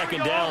nicely for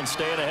 2nd down,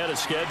 staying ahead of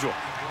schedule.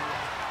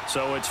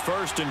 So it's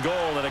 1st and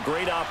goal, and a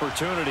great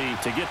opportunity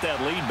to get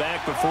that lead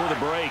back before the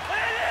break.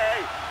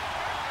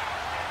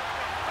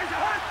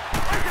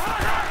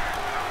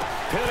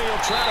 Penny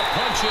will try to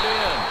punch it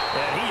in,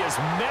 and he is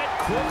met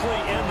quickly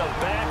in the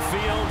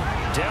backfield.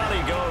 Down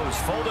he goes,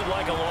 folded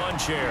like a lawn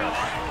chair.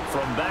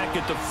 From back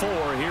at the 4,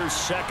 here's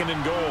 2nd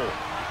and goal.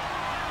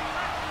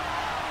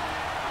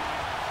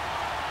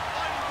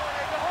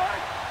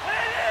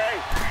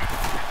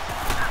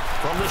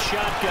 From the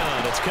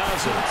shotgun, it's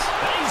Cousins.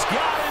 And he's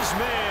got his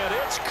man.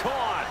 It's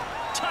caught.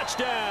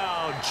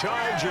 Touchdown,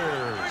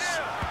 Chargers.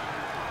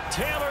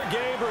 Taylor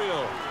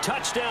Gabriel,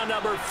 touchdown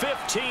number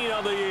 15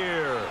 of the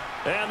year.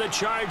 And the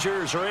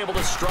Chargers are able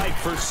to strike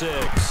for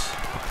 6.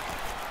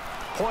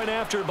 Point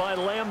after by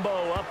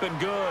Lambeau, up and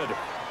good.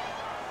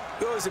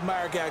 You always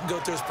admire a guy who can go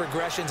through his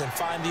progressions and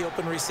find the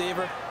open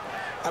receiver.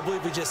 I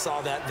believe we just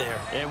saw that there.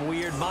 And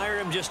we admire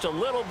him just a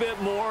little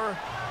bit more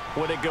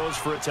when it goes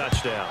for a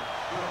touchdown.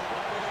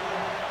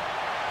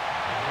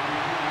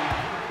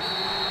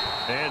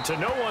 And to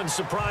no one's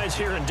surprise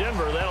here in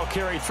Denver, that'll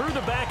carry through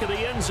the back of the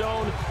end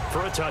zone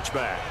for a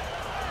touchback.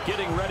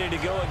 Getting ready to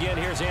go again,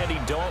 here's Andy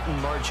Dalton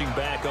marching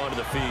back onto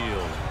the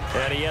field.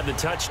 And he had the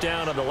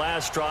touchdown on the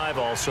last drive,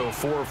 also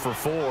 4 for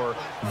 4.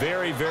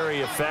 Very, very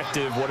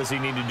effective. What does he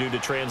need to do to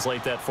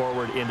translate that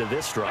forward into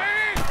this drive?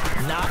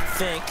 Not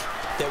think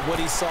that what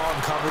he saw in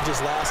coverages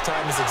last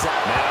time is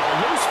exactly...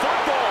 Now, loose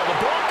football. The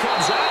ball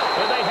comes out,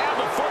 and they have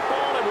the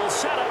football and will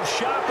set up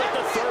shop at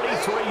the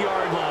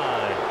 33-yard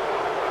line.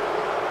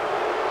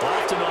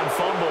 Often on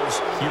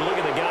fumbles, you look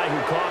at the guy who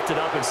coughed it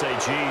up and say,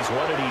 geez,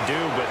 what did he do?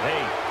 But,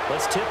 hey,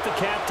 let's tip the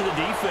cap to the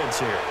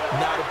defense here.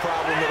 Not a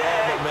problem at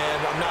all, my man.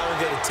 I'm not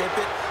only going to tip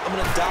it, I'm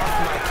going to doff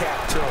my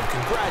cap to him.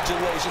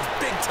 Congratulations,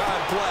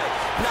 big-time play.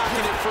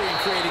 Knocking it free and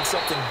creating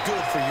something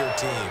good for your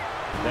team.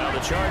 Now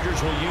the Chargers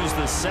will use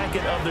the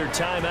second of their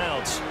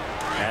timeouts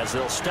as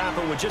they'll stop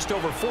it with just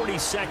over 40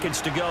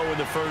 seconds to go in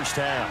the first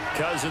half.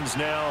 Cousins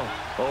now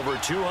over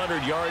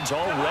 200 yards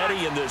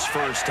already in this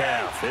first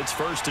half. It's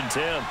 1st and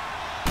 10.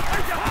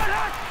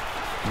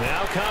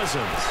 Now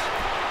Cousins.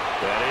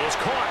 That is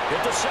caught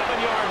at the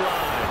 7-yard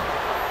line.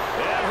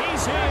 And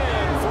he's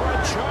in for a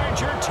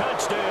Charger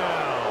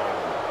touchdown.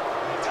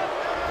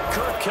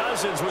 Kirk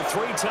Cousins with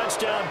 3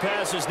 touchdown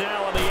passes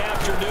now in the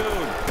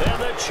afternoon.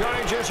 And the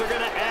Chargers are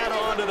going to add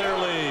on to their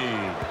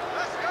lead.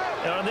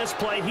 And on this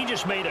play, he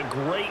just made a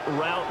great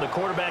route. The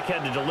quarterback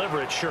had to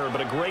deliver it, sure,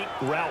 but a great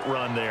route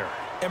run there.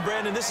 And,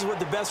 Brandon, this is what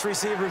the best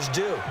receivers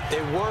do.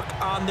 They work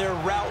on their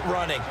route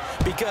running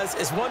because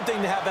it's one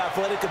thing to have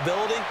athletic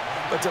ability,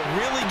 but to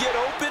really get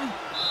open,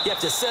 you have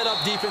to set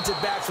up defensive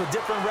backs with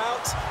different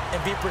routes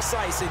and be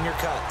precise in your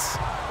cuts.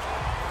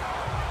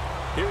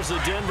 Here's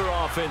the Denver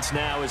offense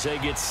now as they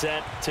get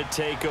set to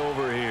take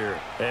over here.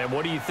 And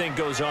what do you think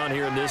goes on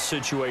here in this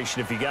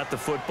situation? If you got the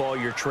football,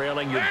 you're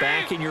trailing, you're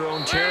back in your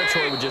own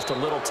territory with just a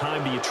little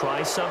time. Do you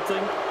try something?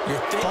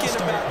 You're thinking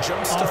about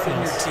jump-starting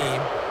your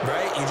team,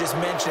 right? You just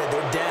mentioned it.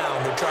 They're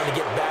down. They're trying to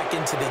get back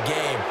into the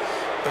game.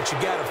 But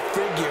you got to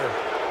figure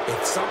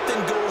if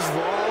something goes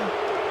wrong,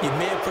 you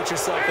may have put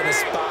yourself in a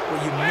spot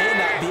where you may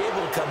not be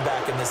able to come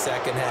back in the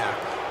second half.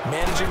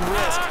 Managing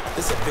risk,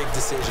 this is a big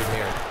decision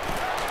here.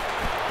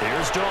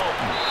 Here's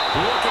Dalton.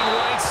 Looking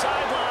right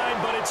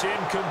sideline, but it's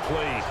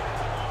incomplete.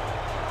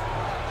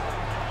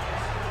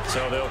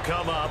 So they'll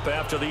come up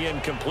after the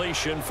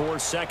incompletion for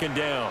 2nd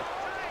down.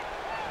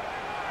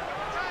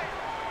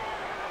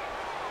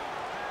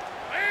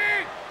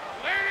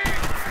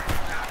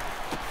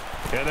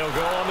 And they'll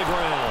go on the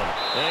ground.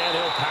 And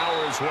he'll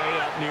power his way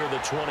up near the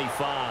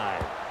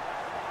 25.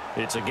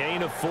 It's a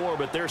gain of 4,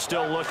 but they're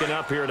still looking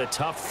up here at a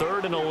tough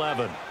 3rd and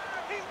 11.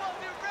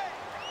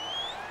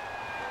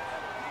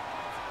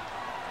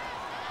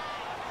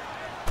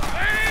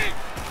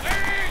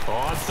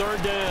 On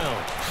 3rd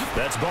down,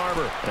 that's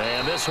Barber.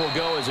 And this will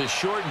go as a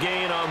short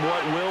gain on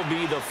what will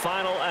be the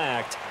final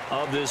act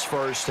of this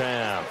first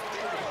half.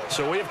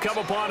 So we have come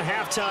upon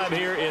halftime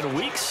here in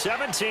Week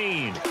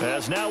 17.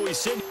 As now we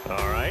sit.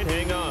 All right,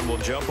 hang on. We'll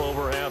jump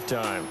over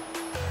halftime.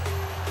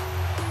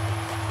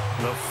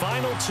 The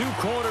final 2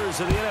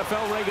 quarters of the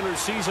NFL regular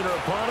season are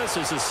upon us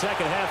as the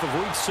second half of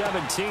Week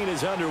 17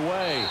 is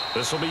underway.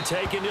 This will be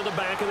taken to the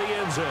back of the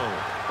end zone.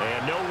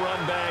 And no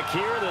run back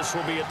here. This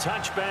will be a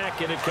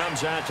touchback, and it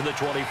comes out to the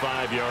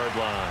 25-yard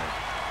line.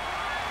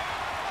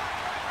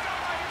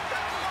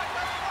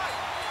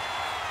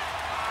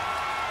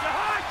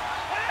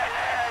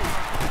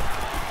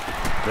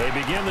 They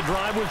begin the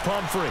drive with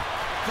Pumphrey.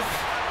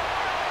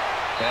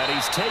 And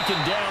he's taken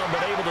down,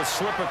 but able to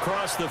slip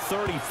across the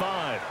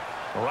 35.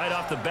 Right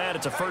off the bat,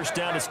 it's a 1st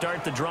down to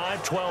start the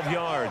drive, 12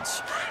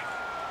 yards.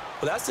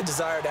 Well, that's the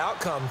desired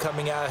outcome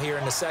coming out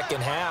here in the second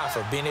half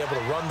of being able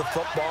to run the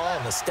football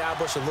and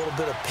establish a little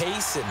bit of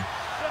pace and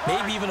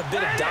maybe even a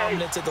bit of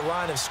dominance at the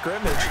line of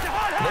scrimmage.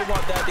 And they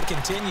want that to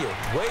continue.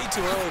 Way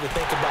too early to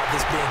think about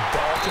this being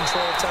ball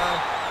control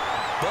time.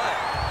 But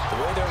the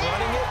way they're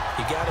running it,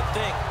 you got to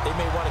think they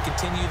may want to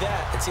continue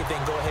that and see if they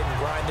can go ahead and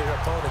grind their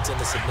opponents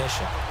into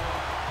submission.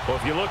 Well,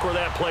 if you look where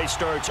that play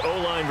starts,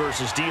 O-line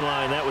versus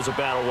D-line, that was a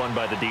battle won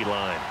by the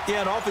D-line.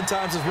 Yeah, and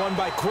oftentimes it's won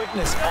by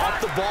quickness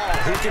off the ball.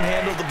 Who can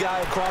handle the guy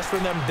across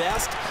from them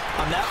best?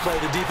 On that play,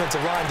 the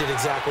defensive line did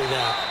exactly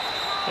that.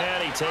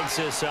 And he takes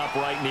this up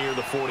right near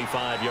the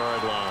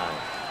 45-yard line.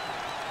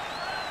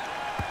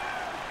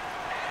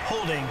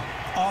 Holding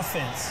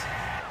offense.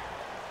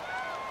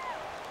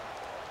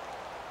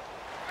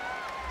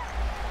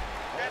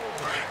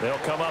 They'll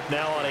come up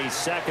now on a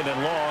 2nd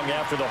and long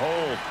after the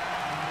hold.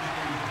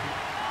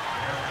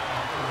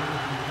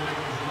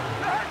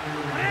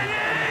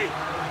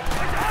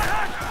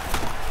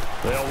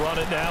 They'll run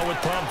it now with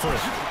Pumphrey.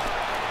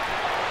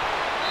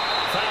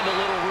 Found a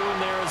little room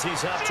there as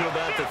he's up to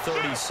about the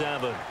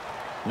 37.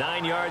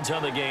 9 yards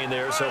on the gain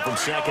there, so from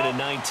 2nd and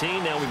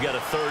 19, now we've got a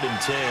 3rd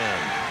and 10.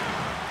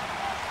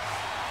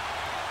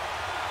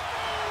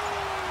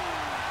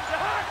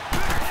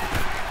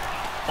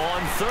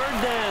 On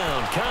 3rd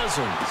down,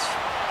 Cousins.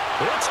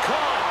 It's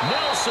caught.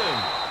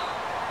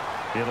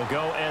 Nelson. It'll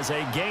go as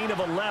a gain of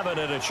 11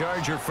 and a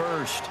Charger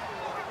first.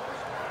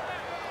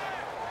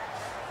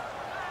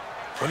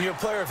 When you're a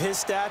player of his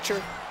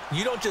stature,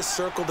 you don't just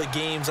circle the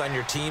games on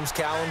your team's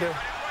calendar.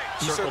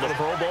 You circle the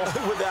Pro Bowl?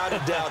 Without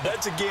a doubt.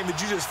 That's a game that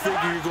you just figure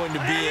you're going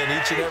to be in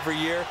each and every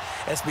year.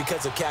 It's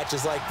because of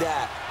catches like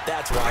that.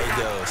 That's why he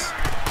goes.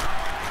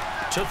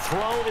 To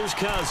throw is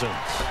Cousins.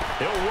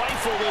 He'll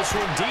rifle this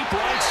one deep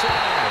right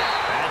side.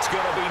 That's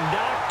going to be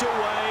knocked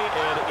away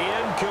and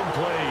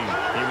incomplete.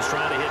 He was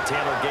trying to hit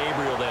Taylor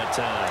Gabriel that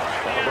time.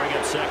 That'll bring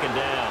up 2nd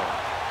down.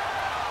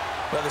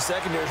 Well, the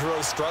secondary's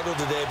really struggled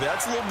today, but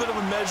that's a little bit of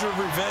a measure of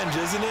revenge,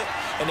 isn't it?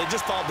 And they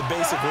just followed the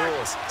basic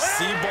rules.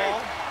 See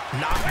ball,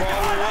 knock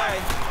ball away,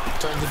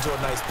 turns into a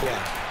nice play.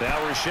 Now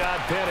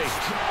Rashad Penny.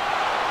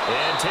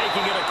 And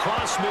taking it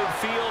across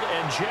midfield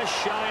and just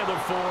shy of the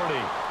 40.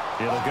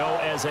 It'll go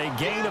as a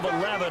gain of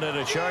 11 and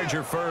a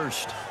Charger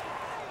first.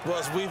 Well,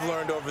 as we've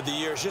learned over the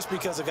years, just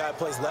because a guy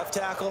plays left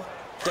tackle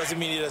doesn't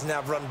mean he doesn't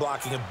have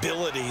run-blocking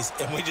abilities,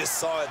 and we just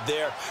saw it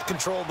there.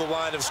 Controlled the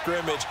line of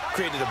scrimmage,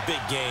 created a big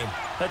game.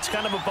 That's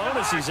kind of a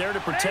bonus. He's there to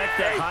protect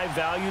that high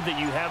value that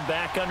you have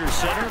back under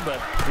center,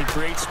 but he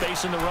creates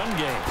space in the run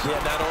game.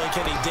 Yeah, not only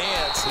can he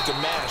dance, he can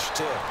mash,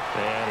 too.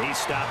 And he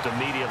stopped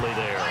immediately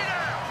there.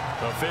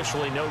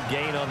 Officially no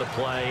gain on the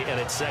play, and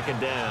it's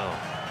 2nd down.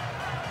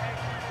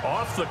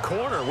 Off the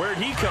corner.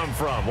 Where'd he come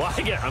from? Well,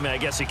 I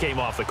guess he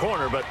came off the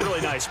corner, but really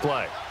nice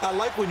play. I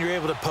like when you're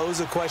able to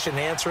pose a question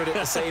and answer it at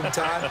the same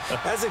time.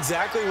 That's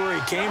exactly where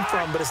he came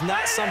from, but it's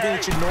not something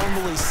that you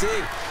normally see.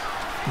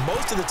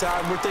 Most of the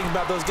time, we're thinking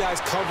about those guys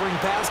covering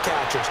pass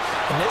catchers.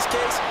 In this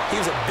case, he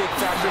was a big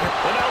factor.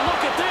 And now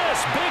look at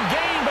this. Big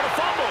gain, but a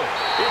fumble.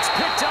 It's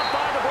picked up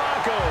by the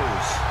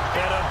Broncos.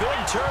 And a big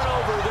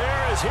turnover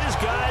there as his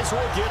guys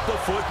will get the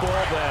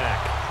football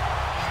back.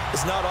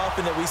 It's not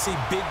often that we see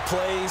big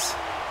plays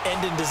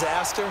end in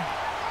disaster,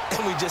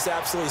 and we just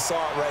absolutely saw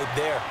it right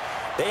there.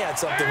 They had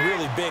something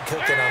really big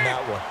cooking on that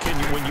one.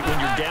 When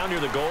you're down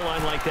near the goal line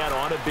like that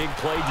on a big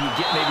play, do you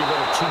get maybe a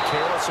little too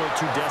careless or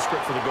too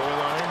desperate for the goal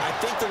line? I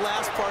think the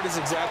last part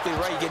is exactly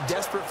right. You get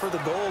desperate for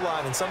the goal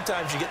line, and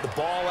sometimes you get the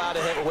ball out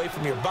ahead, away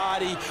from your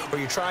body, or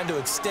you're trying to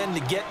extend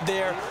to get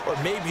there, or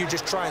maybe you're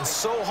just trying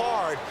so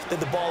hard that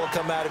the ball will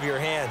come out of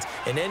your hands.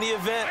 In any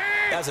event,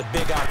 that's a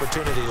big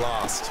opportunity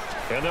lost.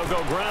 And they'll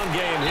go ground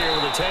game here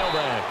with a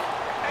tailback.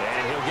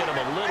 And he'll get him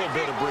a little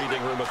bit of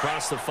breathing room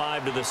across the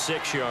 5 to the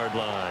 6-yard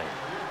line.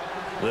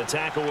 The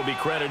tackle will be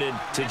credited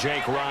to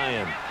Jake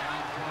Ryan.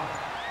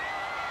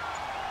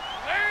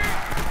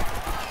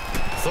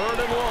 3rd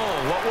and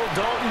long. What will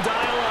Dalton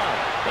dial up?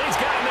 He's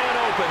got a man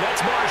open.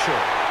 That's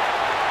Marshall.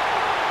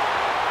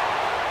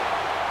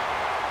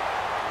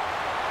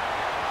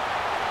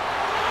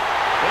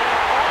 And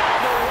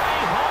all the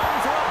way home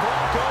for a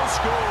Broncos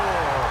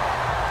score.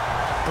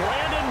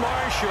 Brandon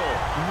Marshall,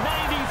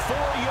 94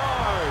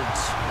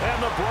 yards. And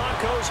the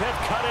Broncos have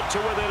cut it to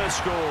within a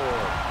score.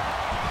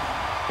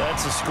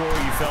 That's a score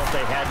you felt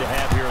they had to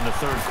have here in the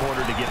 3rd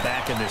quarter to get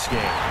back in this game.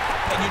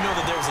 And you know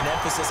that there's an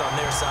emphasis on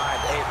their side.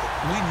 Hey,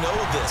 we know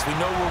this. We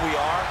know where we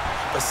are.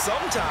 But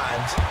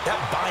sometimes that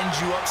binds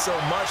you up so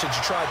much that you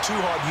try too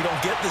hard, you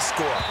don't get the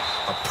score.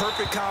 A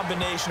perfect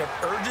combination of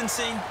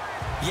urgency,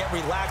 yet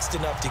relaxed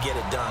enough to get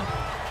it done.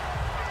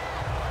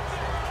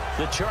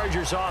 The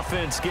Chargers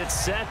offense gets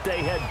set.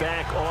 They head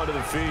back onto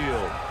the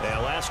field.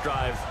 Now, last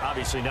drive,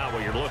 obviously not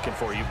what you're looking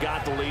for. You've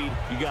got the lead.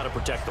 You got to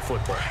protect the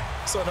football.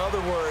 So in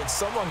other words,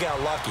 someone got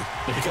lucky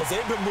because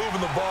they've been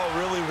moving the ball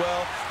really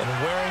well and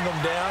wearing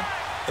them down.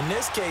 In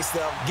this case,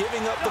 though,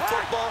 giving up the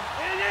football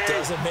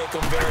doesn't make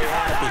them very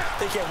happy.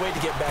 They can't wait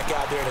to get back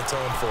out there and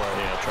atone for it.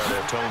 Yeah, try to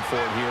atone for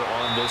it here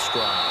on this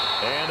drive.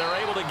 And they're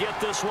able to get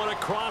this one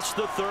across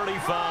the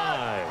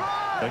 35.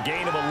 A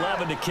gain of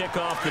 11 to kick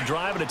off the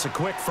drive, and it's a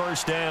quick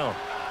 1st down.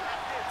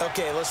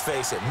 Okay, let's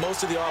face it.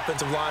 Most of the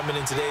offensive linemen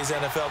in today's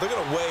NFL, they're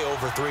going to weigh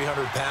over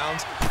 300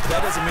 pounds.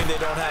 That doesn't mean they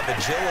don't have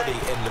agility.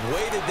 And the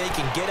way that they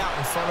can get out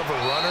in front of a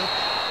runner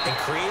and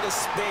create a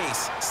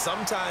space,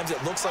 sometimes it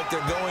looks like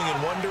they're going in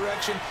one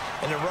direction,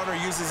 and the runner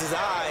uses his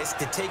eyes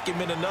to take him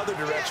in another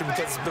direction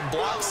because it's been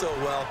blocked so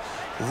well.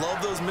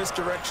 Love those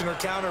misdirection or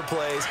counter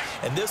plays,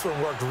 and this one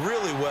worked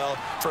really well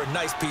for a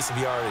nice piece of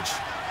yardage.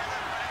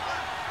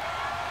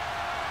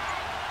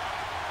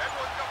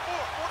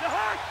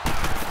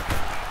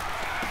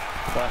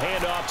 A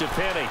handoff to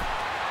Penny.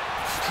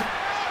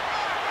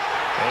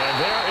 And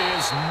there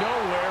is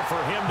nowhere for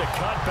him to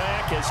cut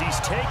back as he's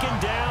taken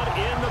down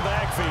in the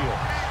backfield.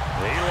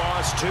 He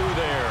lost 2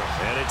 there,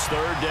 and it's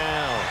 3rd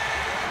down.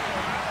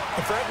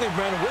 And frankly,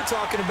 Brandon, we're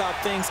talking about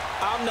things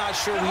I'm not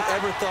sure we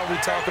ever thought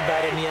we'd talk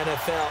about in the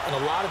NFL, and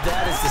a lot of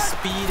that is the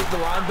speed at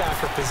the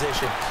linebacker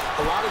position.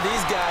 A lot of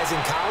these guys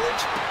in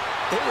college,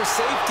 They were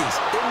safeties.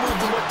 They moved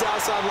them up to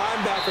outside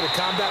linebacker to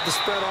combat the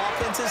spread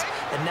offenses,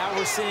 and now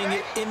we're seeing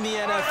it in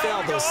the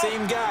NFL. Those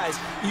same guys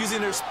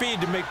using their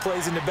speed to make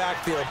plays in the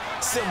backfield,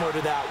 similar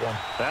to that one.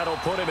 That'll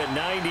put him at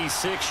 96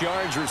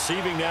 yards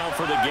receiving now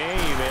for the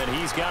game, and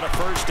he's got a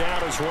first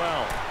down as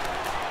well.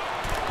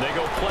 They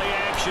go play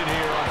action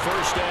here on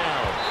first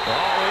down.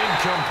 Oh,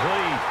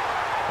 incomplete.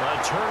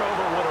 A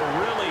turnover would have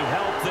really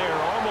helped there.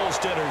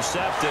 Almost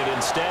intercepted.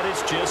 Instead,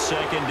 it's just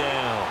second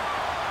down.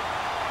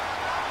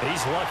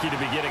 He's lucky to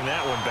be getting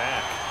that one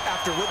back.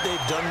 After what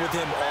they've done with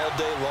him all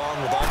day long,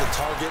 with all the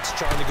targets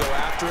trying to go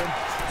after him,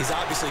 he's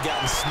obviously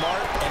gotten smart,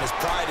 and his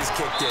pride is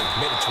kicked in.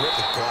 Made a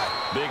terrific play.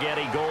 Big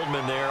Eddie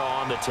Goldman there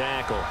on the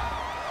tackle.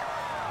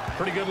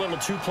 Pretty good little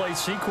two-play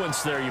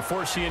sequence there. You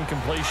force the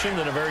incompletion,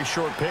 then a very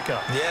short pickup.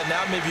 Yeah,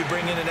 now maybe you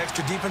bring in an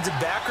extra defensive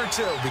back or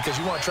two because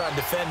you want to try and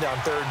defend on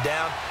third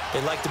down.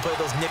 They like to play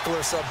those nickel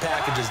or sub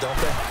packages, don't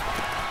they?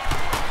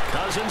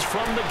 Cousins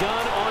from the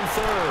gun on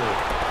third.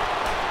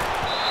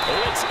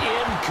 It's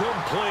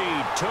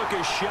incomplete. Took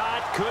a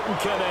shot, couldn't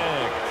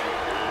connect.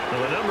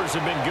 Well, the numbers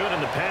have been good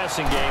in the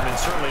passing game, and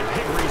certainly a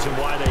big reason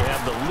why they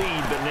have the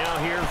lead. But now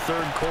here,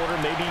 third quarter,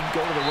 maybe go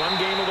to the run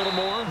game a little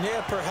more?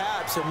 Yeah,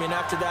 perhaps. I mean,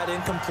 after that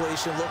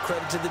incompletion, a little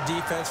credit to the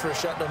defense for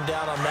shutting them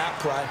down on that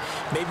play.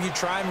 Maybe you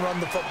try and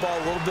run the football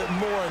a little bit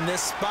more in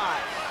this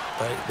spot.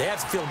 But they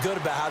have to feel good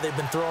about how they've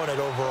been throwing it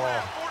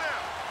overall.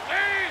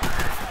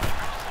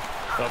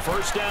 A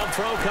first down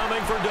throw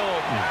coming for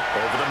Dalton.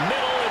 Over the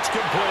middle, it's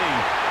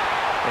complete.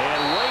 And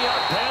way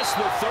up past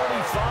the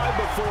 35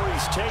 before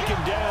he's taken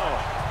down.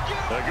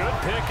 A good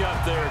pickup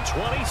there,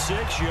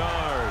 26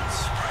 yards.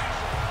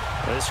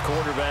 This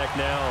quarterback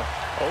now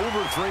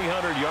over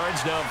 300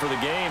 yards now for the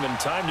game, and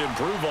time to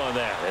improve on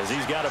that as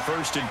he's got a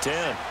first and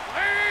 10.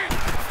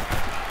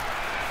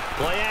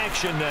 Play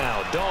action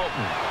now,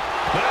 Dalton.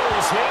 That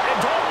was hit, and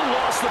Dalton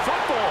lost the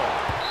football.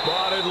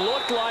 But it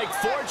looked like,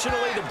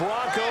 fortunately, the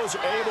Broncos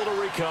able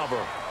to recover.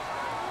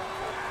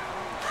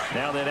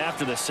 Now then,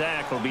 after the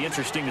sack, it'll be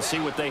interesting to see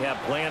what they have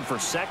planned for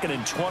 2nd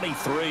and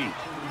 23.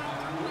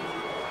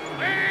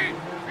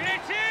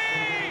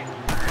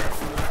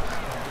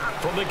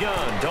 From the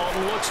gun,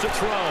 Dalton looks to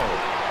throw.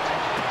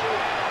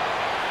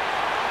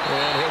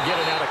 And he'll get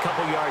it out a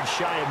couple yards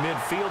shy of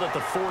midfield at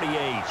the 48.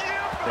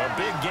 A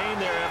big gain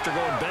there after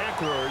going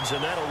backwards,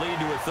 and that'll lead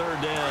to a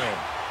third down.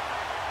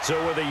 So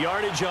with a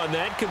yardage on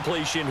that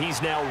completion,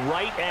 he's now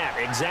right at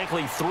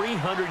exactly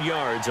 300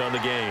 yards on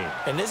the game.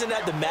 And isn't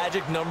that the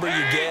magic number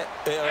you get?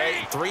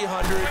 300,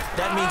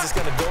 that means it's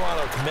going to go on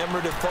a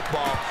commemorative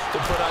football to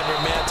put on your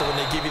mantle when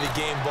they give you the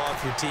game ball if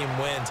your team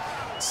wins.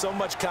 So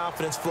much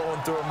confidence flowing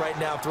through him right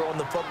now, throwing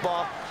the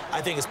football.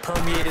 I think it's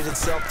permeated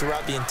itself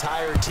throughout the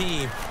entire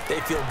team.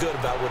 They feel good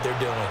about what they're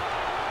doing.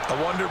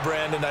 I wonder,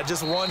 Brandon, I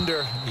just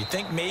wonder, you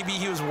think maybe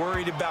he was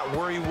worried about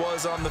where he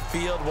was on the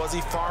field? Was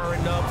he far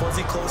enough? Was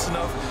he close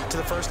enough to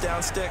the first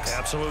down sticks?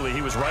 Absolutely.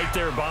 He was right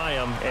there by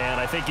him, and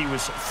I think he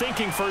was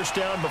thinking first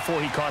down before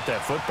he caught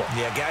that football.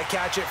 Yeah, got to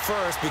catch it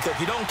first, because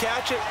if you don't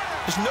catch it,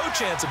 there's no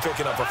chance of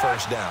picking up a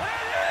first down.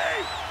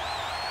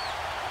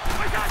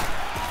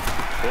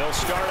 He'll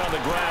start on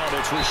the ground.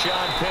 It's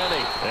Rashad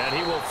Penny, and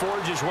he will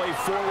forge his way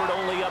forward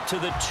only up to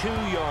the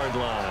 2-yard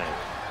line.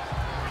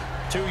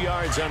 2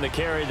 yards on the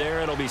carry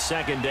there. It'll be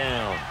second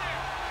down.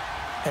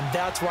 And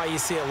that's why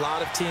you see a lot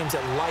of teams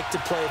that like to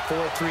play a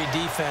 4-3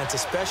 defense,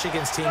 especially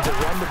against teams that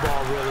run the ball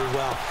really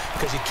well,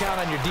 because you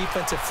count on your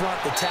defensive front,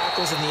 the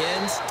tackles and the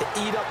ends, to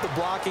eat up the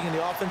blocking in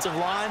the offensive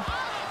line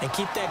and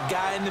keep that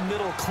guy in the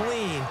middle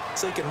clean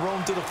so he can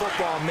roam through the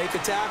football and make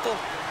a tackle.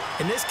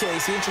 In this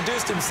case, he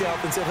introduced himself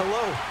and said,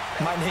 "Hello,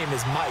 my name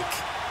is Mike."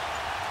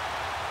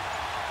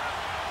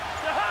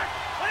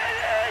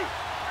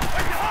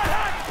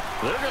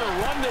 They're going to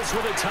run this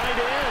with a tight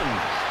end.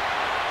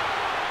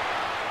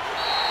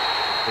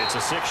 It's a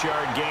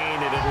 6-yard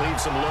gain, and it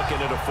leaves them looking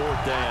at a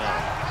fourth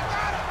down.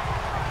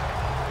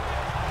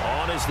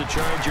 On is the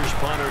Chargers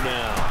punter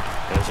now,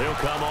 as he'll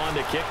come on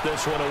to kick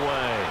this one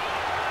away.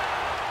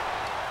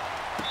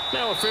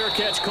 Now a fair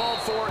catch called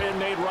for and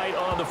made right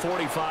on the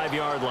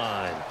 45-yard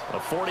line. A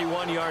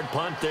 41-yard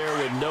punt there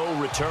with no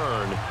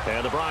return.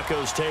 And the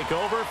Broncos take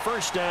over,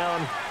 first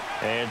down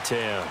and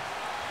 10.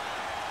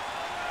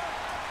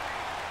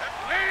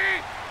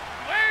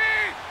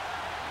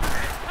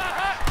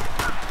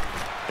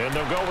 And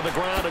they'll go with the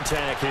ground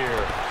attack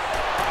here.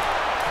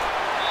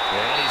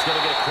 And he's going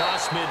to get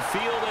across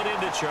midfield and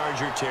into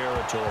Charger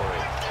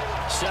territory.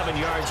 7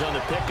 yards on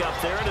the pickup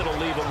there, and it'll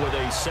leave him with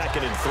a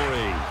 2nd and 3.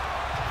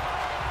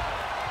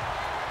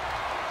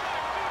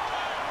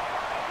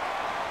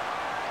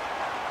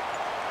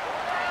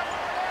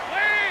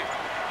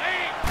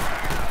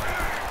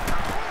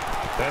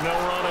 And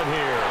they'll run it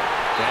here.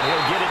 And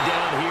he'll get it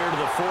down here to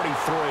the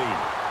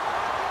 43.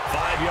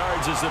 5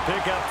 yards is the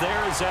pickup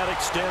there as that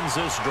extends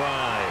this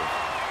drive.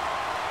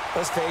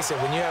 Let's face it,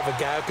 when you have a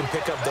guy who can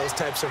pick up those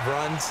types of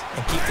runs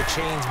and keep the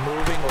chains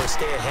moving or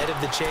stay ahead of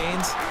the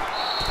chains,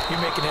 you're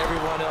making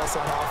everyone else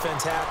on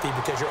offense happy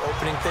because you're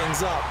opening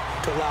things up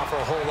to allow for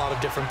a whole lot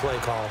of different play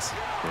calls.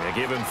 Yeah,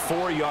 give him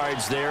 4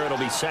 yards there. It'll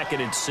be 2nd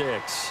and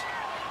 6.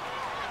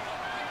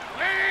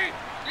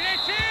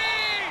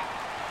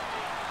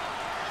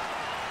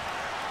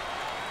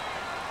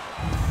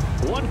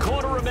 One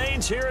quarter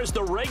remains here as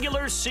the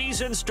regular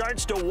season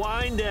starts to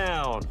wind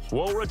down.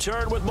 We'll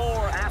return with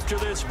more after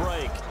this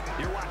break.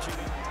 You're watching.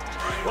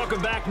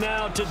 Welcome back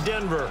now to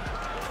Denver.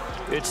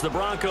 It's the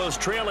Broncos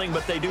trailing,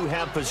 but they do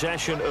have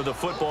possession of the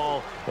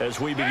football as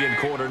we begin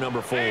quarter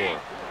number 4. And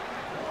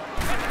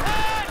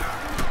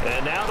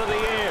now to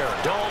the air,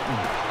 Dalton.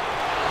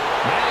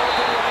 Man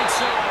open right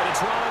side,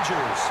 it's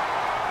Rodgers.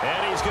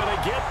 And he's going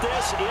to get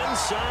this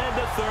inside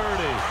the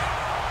 30.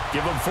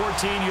 Give him 14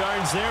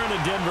 yards there and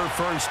a Denver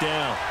first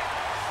down.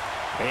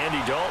 Andy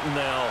Dalton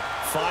now,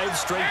 5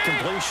 straight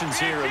completions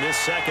here in this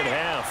second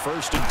half.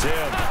 1st and 10.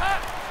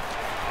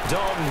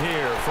 Dalton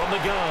here from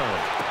the gun.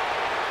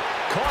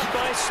 Caught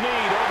by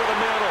Snead over the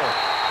middle.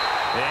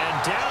 And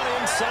down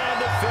inside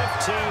the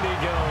 15 he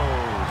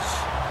goes.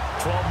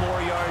 12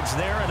 more yards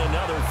there and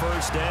another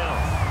first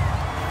down.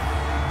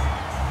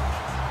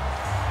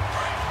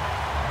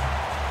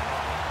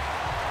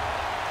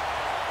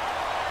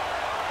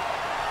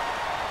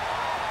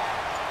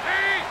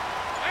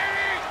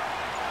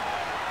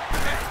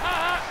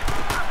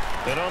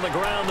 And on the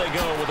ground they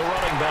go with the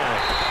running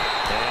back.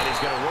 And he's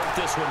going to work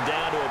this one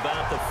down to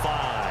about the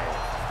 5.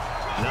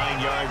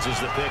 9 yards is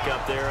the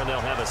pickup there, and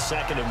they'll have a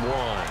 2nd and 1.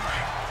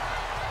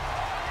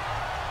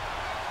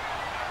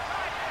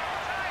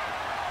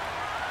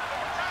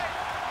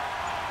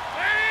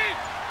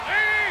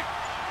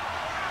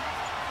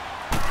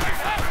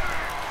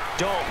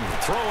 Dalton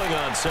throwing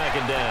on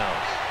 2nd down.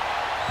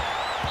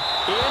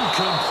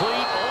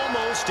 Incomplete,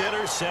 almost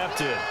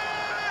intercepted.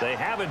 They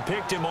haven't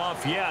picked him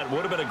off yet.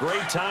 Would have been a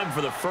great time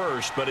for the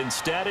first, but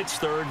instead it's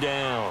 3rd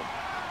down.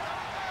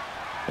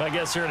 I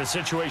guess they're in a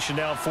situation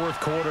now, 4th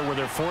quarter, where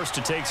they're forced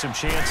to take some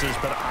chances,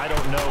 but I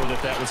don't know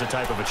that that was the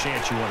type of a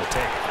chance you want to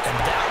take. And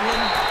that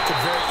one could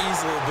very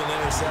easily have been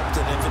intercepted.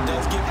 If it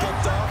does get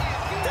picked off,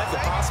 that could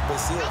possibly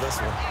seal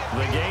this one.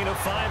 The gain of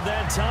 5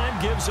 that time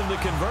gives them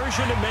the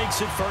conversion and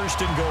makes it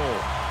 1st and goal.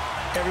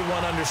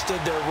 Everyone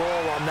understood their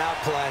role on that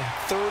play.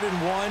 3rd and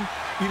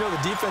 1. You know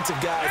the defensive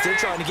guys, they're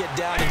trying to get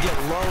down and get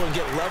low and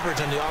get leverage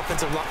on the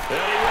offensive line. And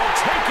he will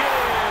take it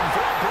in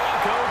for a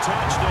Bronco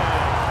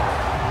touchdown.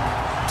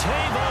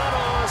 Tavon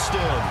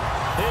Austin,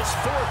 his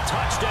 4th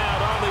touchdown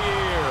on the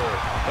year.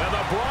 And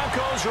the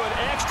Broncos are an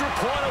extra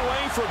point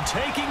away from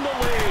taking the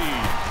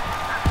lead.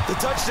 The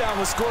touchdown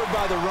was scored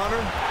by the runner,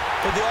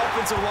 but the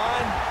offensive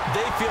line,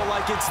 they feel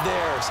like it's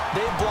theirs.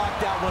 They blocked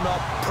that one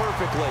up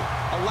perfectly,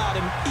 allowed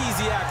him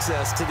easy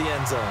access to the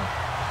end zone.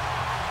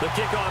 The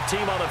kickoff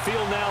team on the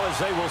field now as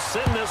they will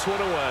send this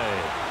one away.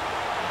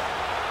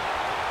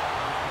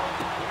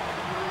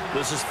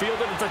 This is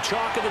fielded at the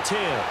chalk of the 10.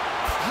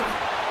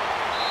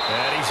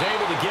 And he's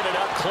able to get it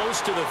up close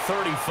to the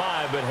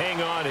 35, but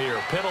hang on here.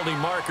 Penalty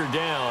marker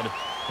down.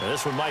 And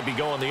this one might be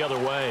going the other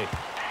way.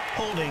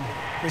 Holding,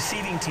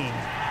 receiving team.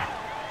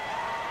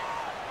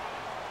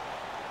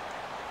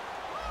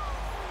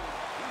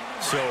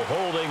 So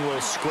holding will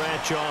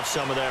scratch off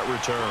some of that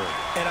return.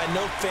 And I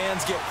know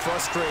fans get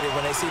frustrated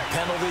when they see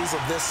penalties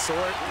of this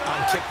sort on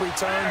kick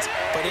returns,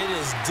 but it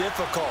is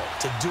difficult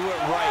to do it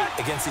right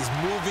against these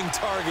moving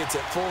targets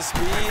at full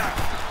speed.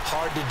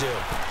 Hard to do.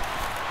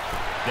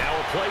 Now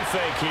a play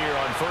fake here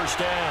on 1st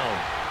down.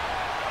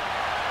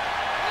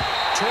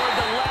 Toward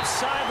the left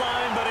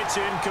sideline, but it's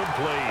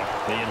incomplete.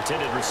 The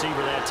intended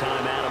receiver that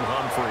time, Adam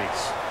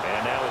Humphries.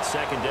 And now it's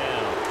 2nd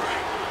down.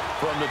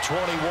 From the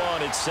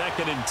 21, it's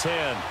 2nd and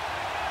 10.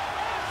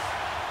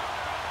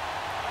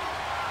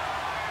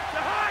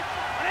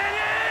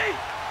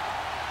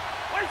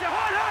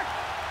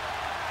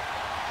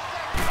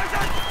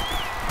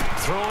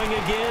 Throwing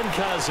again,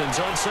 Cousins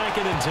on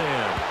 2nd and 10.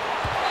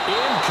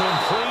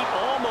 Incomplete,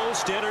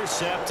 almost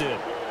intercepted.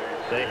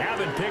 They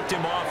haven't picked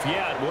him off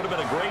yet. Would have been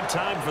a great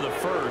time for the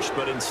first,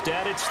 but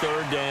instead it's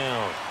 3rd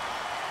down.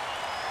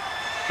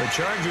 The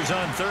Chargers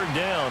on 3rd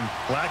down,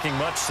 lacking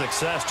much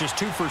success, just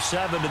 2 for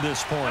 7 to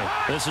this point.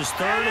 This is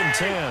 3rd and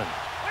 10.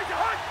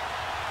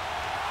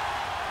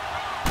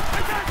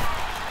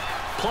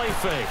 Play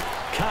fake,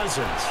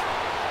 Cousins.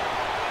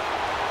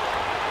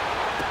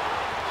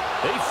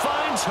 He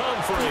finds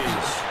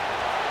Humphries.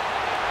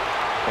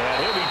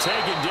 And he'll be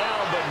taken down,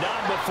 but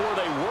not before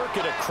they work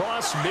it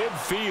across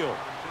midfield.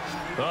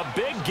 A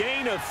big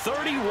gain of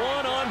 31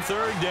 on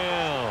 3rd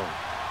down.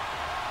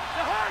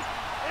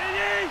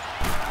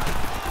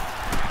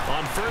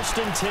 On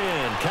 1st and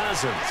 10,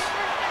 Cousins.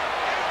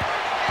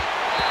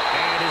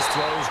 And his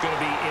throw is going to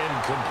be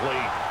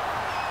incomplete.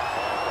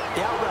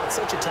 The out route's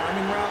such a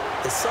timing route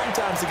that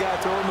sometimes the guy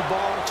throwing the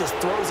ball just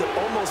throws it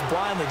almost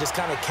blindly, just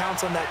kind of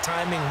counts on that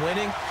timing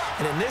winning.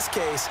 And in this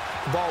case,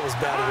 the ball was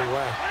batted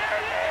away.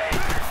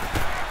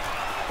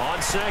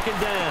 On 2nd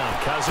down,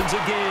 Cousins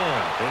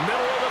again. In the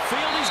middle of the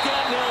field. He's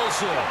got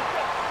Nelson.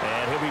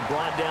 And he'll be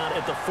brought down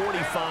at the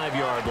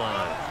 45-yard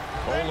line.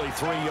 Only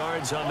 3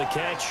 yards on the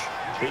catch.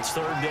 It's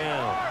third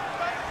down.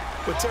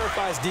 What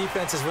terrifies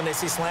defenses when they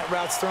see slant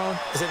routes thrown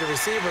is that the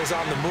receiver is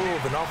on the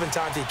move, and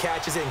oftentimes he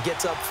catches it and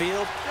gets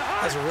upfield.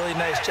 Does a really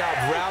nice job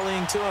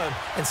rallying to him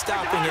and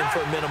stopping him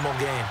for a minimal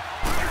gain.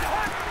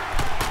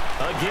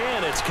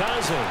 Again, it's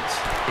Cousins.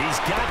 He's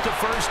got the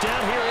first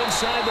down here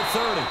inside the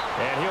 30.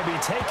 And he'll be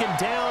taken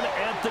down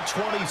at the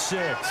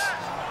 26.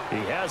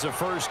 He has a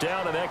first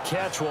down, and that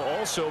catch will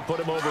also put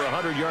him over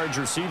 100 yards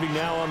receiving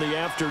now on the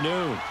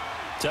afternoon.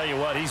 Tell you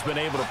what, he's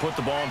been able to put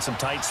the ball in some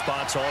tight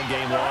spots all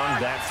game long.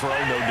 That throw,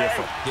 no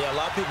different. Yeah, a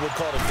lot of people would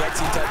call it a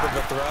gutsy type of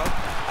a throw.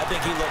 I think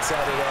he looks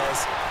at it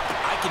as,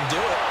 I can do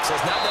it, so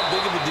it's not that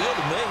big of a deal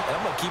to me, and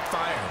I'm going to keep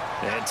firing.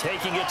 And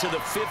taking it to the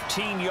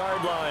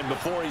 15-yard line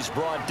before he's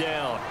brought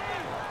down.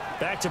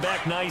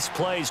 Back-to-back nice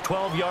plays,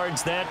 12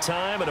 yards that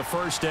time, and a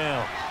first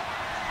down.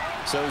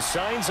 So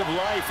signs of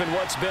life in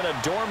what's been a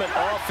dormant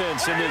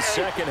offense in this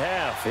second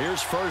half. Here's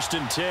 1st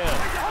and 10.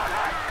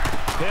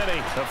 Penny,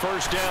 a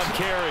first down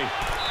carry.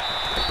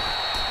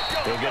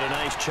 He'll get a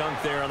nice chunk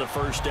there on the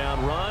first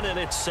down run, and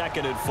it's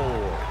 2nd and 4.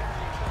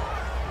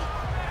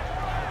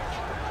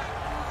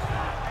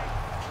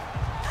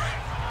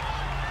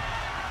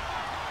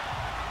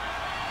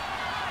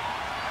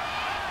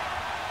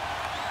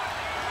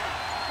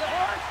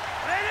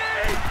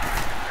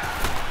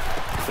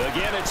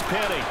 Again, it's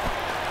Penny.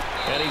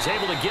 And he's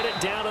able to get it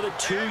down to the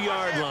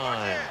 2-yard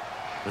line.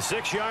 The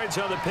 6 yards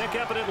on the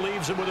pickup, and it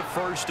leaves him with a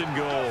 1st and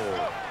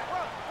goal.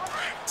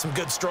 Some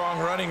good, strong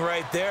running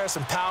right there.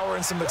 Some power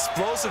and some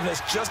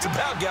explosiveness just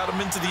about got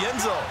him into the end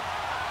zone.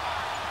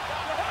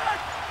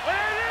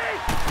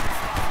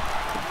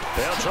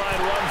 They'll try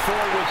and run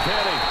forward with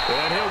Penny.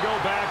 And he'll go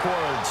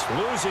backwards,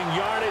 losing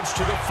yardage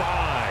to the 5.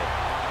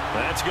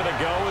 That's going to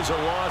go as a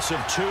loss of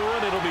 2,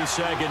 and it'll be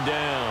 2nd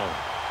down.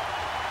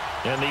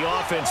 And the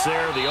offense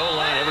there, the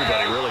O-line,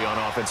 everybody really on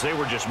offense, they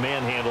were just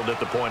manhandled at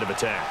the point of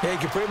attack. Yeah, you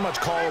could pretty much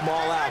call them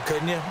all out,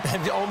 couldn't you?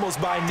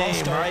 Almost by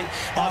name, right?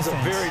 That was a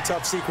very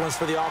tough sequence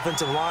for the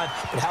offensive line.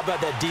 But how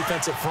about that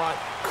defensive front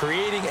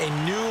creating a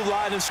new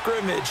line of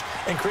scrimmage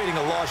and creating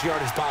a lost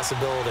yardage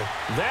possibility?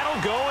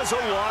 That'll go as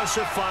a loss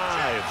of 5.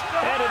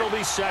 And it'll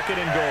be 2nd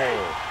and goal.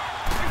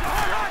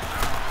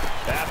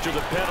 After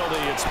the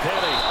penalty, it's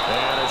Penny.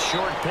 And a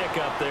short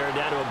pickup there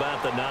down to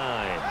about the 9.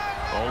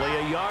 Only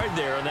a yard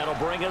there, and that'll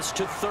bring us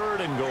to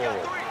 3rd and goal.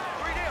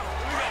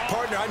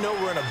 Partner, I know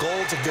we're in a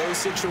goal-to-go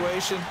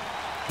situation,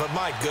 but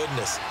my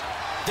goodness,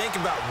 think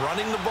about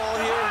running the ball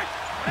here.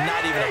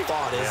 Not even a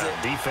thought, is it?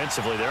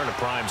 Defensively, they're in a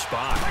prime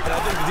spot. And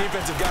I think the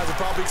defensive guys are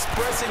probably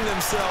expressing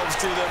themselves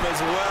to them as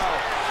well.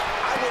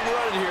 I wouldn't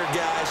run it here,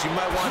 guys. You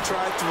might want to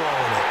try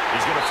throwing it.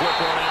 He's going to flip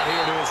one out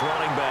here to his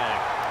running back.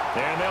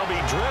 And they'll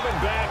be driven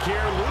back here,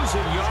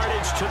 losing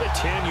yardage to the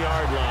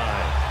 10-yard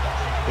line.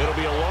 It'll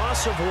be a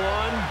loss of 1,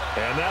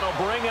 and that'll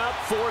bring up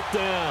 4th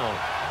down.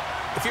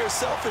 If you're a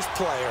selfish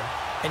player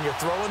and you're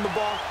throwing the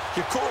ball,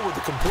 you're cool with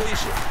the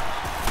completion.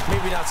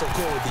 Maybe not so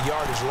cool with the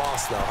yardage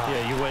loss, though, huh?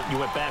 Yeah, you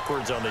went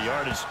backwards on the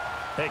yardage.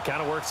 Hey, it kind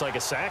of works like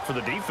a sack for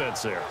the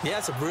defense there. Yeah,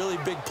 it's a really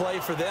big play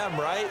for them,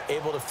 right?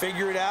 Able to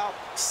figure it out,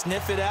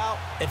 sniff it out,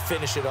 and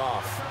finish it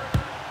off.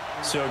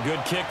 So a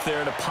good kick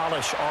there to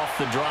polish off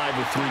the drive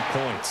with 3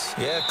 points.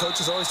 Yeah,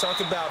 coaches always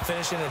talk about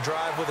finishing a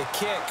drive with a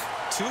kick.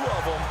 2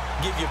 of them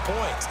give you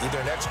points, either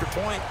an extra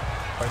point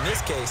or, in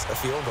this case, a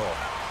field goal.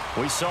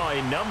 We saw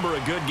a number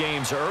of good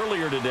games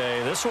earlier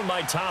today. This one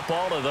might top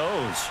all of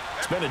those.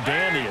 It's been a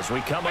dandy as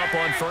we come up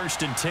on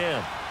 1st and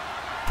 10.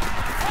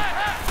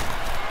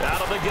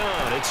 Out of the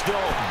gun, it's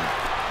Dalton.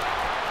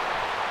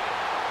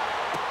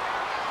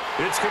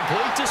 It's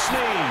complete to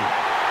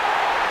Snead.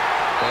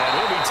 And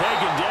he'll be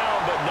taken down,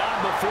 but not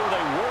before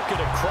they work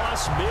it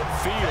across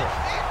midfield.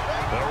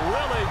 A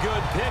really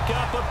good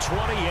pickup of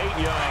 28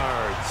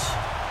 yards.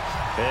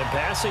 And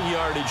passing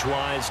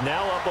yardage-wise,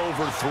 now up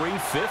over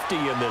 350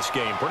 in this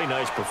game. Pretty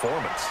nice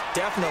performance.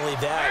 Definitely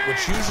that,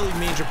 which usually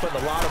means you're putting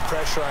a lot of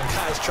pressure on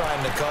guys trying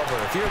to cover.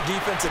 If you're a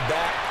defensive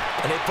back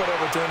and they put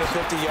over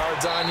 250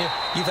 yards on you,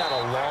 you've had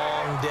a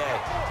long day.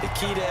 The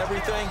key to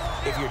everything,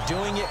 if you're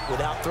doing it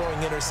without throwing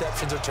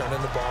interceptions or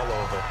turning the ball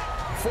over.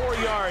 4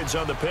 yards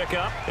on the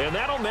pickup, and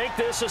that'll make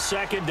this a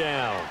 2nd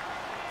down.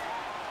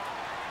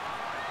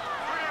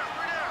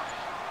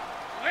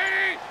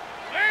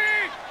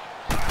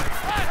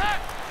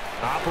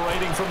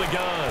 Operating from the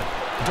gun,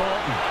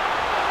 Dalton.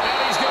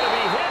 And he's going to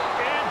be hit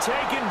and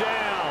taken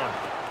down.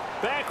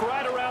 Back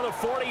right around the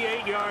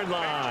 48-yard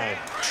line.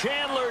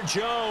 Chandler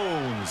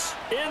Jones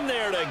in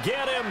there to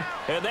get him,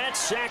 and that's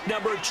sack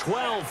number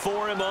 12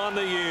 for him on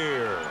the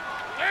year.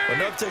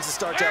 Enough takes a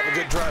start to have a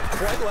good drive.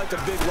 Quite like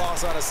a big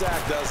loss on a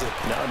sack, does it?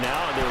 Now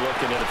they're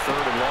looking at a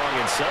 3rd and long,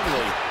 and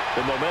suddenly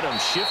the momentum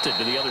shifted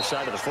to the other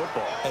side of the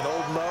football. And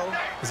old Mo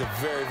is a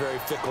very, very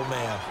fickle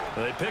man.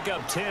 They pick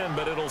up 10,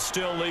 but it'll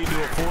still lead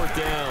to a 4th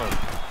down.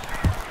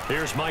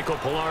 Here's Michael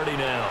Pilardi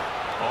now.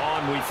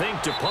 On, we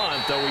think, to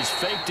punt, though he's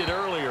faked it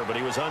earlier, but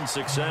he was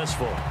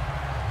unsuccessful.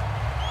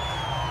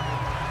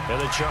 And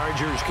the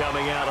Chargers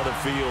coming out of the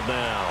field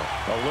now.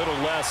 A little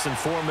less than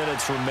 4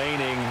 minutes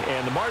remaining,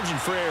 and the margin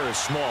for error is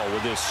small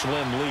with this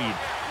slim lead.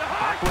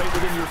 Operate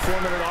within your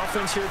 4-minute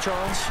offense here,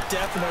 Charles?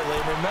 Definitely.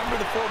 Remember,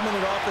 the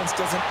 4-minute offense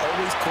doesn't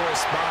always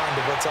correspond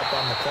to what's up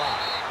on the clock.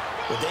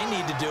 What they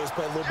need to do is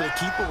play a little bit of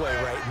keep away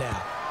right now.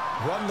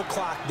 Run the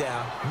clock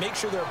down. Make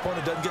sure their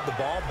opponent doesn't get the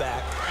ball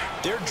back.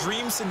 Their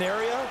dream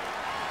scenario,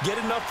 get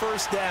enough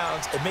first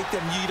downs and make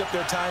them eat up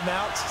their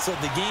timeouts so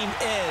the game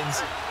ends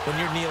when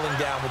you're kneeling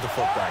down with the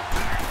football.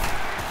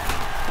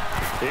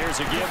 Here's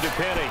a give to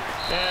Penny,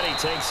 and he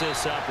takes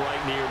this up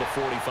right near the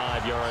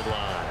 45-yard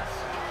line.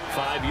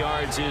 5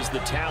 yards is the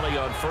tally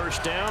on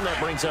first down. That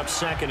brings up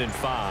 2nd and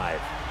 5. I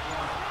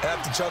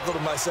have to chuckle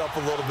to myself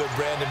a little bit,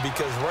 Brandon,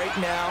 because right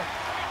now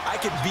I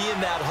could be in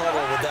that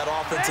huddle with that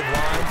offensive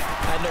line.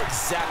 I know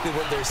exactly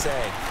what they're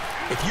saying.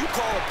 If you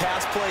call a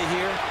pass play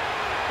here,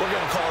 we're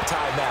going to call a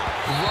timeout.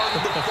 Run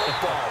the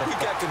football. We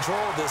got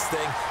control of this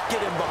thing.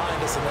 Get him behind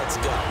us and let's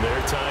go. Their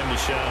time to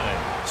shine.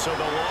 So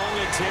the long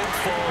attempt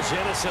falls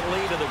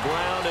innocently to the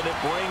ground, and it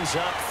brings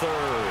up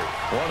 3rd.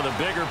 One of the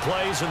bigger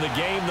plays in the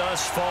game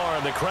thus far,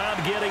 and the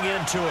crowd getting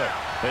into it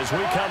as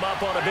we come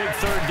up on a big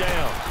 3rd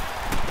down.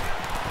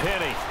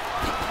 Penny.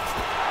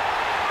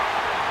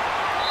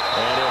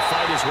 And he'll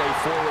fight his way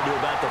forward to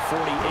about the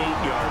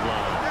 48-yard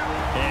line.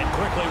 And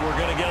quickly, we're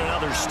going to get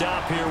another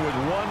stop here with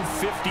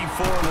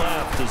 1:54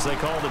 left as they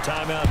call the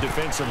timeout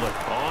defensively.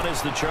 On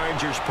is the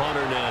Chargers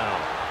punter now,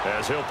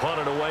 as he'll punt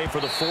it away for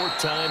the 4th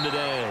time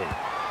today.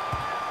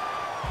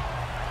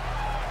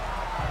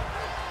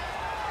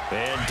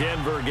 And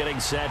Denver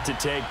getting set to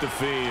take the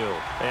field.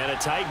 And a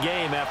tight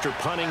game after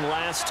punting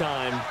last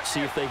time. See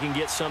if they can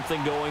get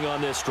something going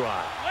on this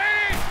drive.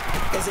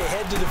 As they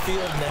head to the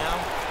field now,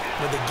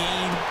 with the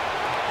game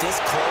this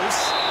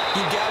close,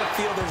 you got to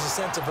feel there's a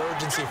sense of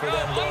urgency for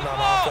them going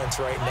on offense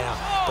right now.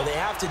 But they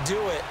have to do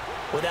it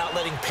without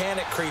letting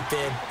panic creep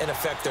in and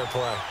affect their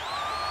play.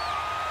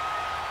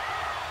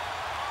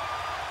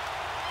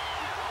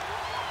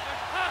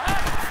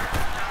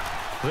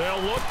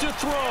 They'll look to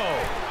throw.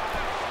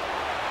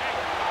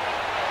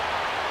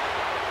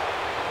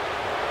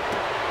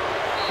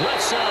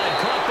 Left side,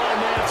 caught by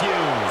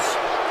Matthews.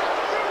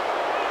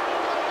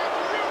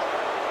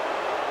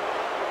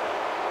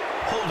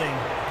 Holding,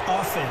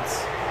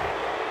 offense.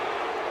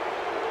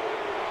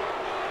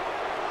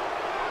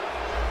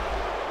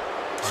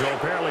 So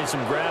apparently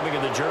some grabbing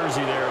of the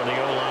jersey there on the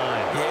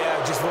O-line.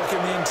 Yeah, just working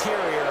the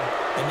interior,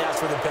 and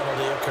that's where the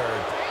penalty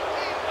occurred.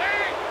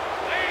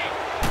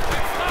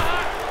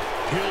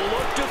 He'll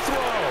look to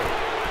throw.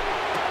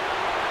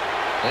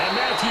 And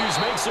Matthews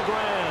makes the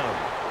ground.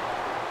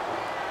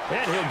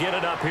 And he'll get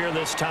it up here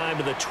this time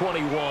to the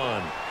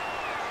 21.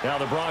 Now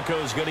the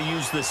Broncos going to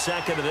use the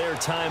 2nd of their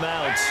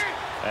timeouts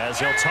as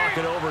they'll talk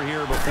it over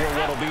here before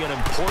what will be an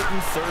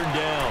important 3rd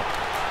down.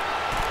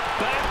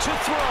 Back to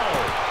throw.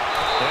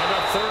 And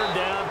the 3rd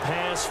down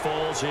pass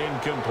falls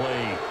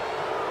incomplete.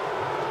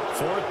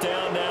 4th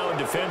down now, and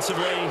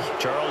defensively,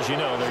 Charles, you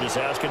know, they're just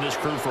asking this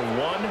crew for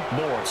one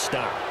more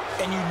stop.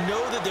 And you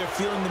know that they're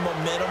feeling the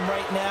momentum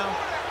right now,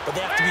 but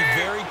they have to be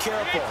very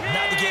careful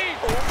not to get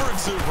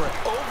over-exuberant,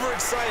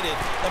 overexcited,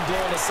 and blow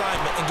an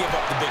assignment and give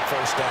up the big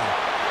first down.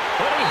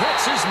 And he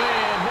hits his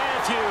man,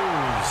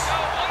 Matthews.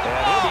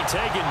 And he'll be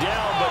taken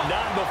down, but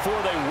not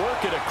before they work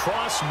it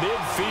across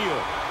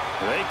midfield.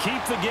 They keep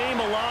the game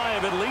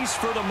alive, at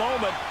least for the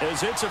moment,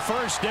 as it's a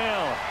first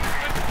down.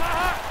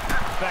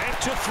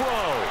 Back to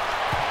throw.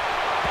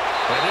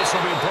 And this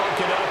will be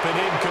broken up and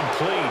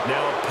incomplete.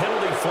 Now a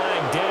penalty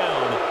flag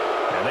down,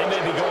 and they may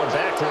be going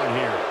backward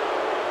here.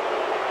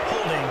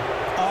 Holding,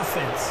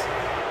 offense.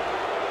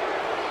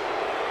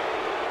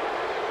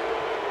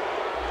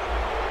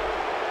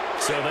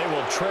 So they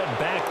will tread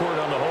backward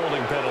on the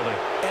holding penalty.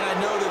 And I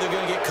know that they're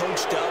going to get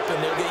coached up and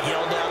they'll get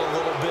yelled at a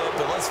little bit,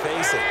 but let's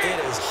face it, it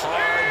is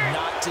hard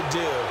not to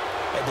do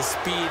at the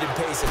speed and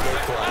pace that they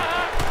play.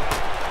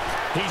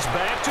 He's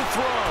back to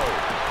throw.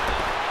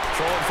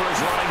 Throwing for his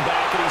running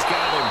back, and he's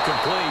got him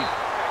complete.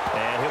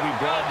 And he'll be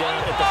brought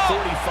down at the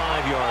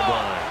 45-yard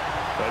line.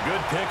 A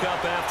good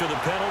pickup after the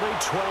penalty,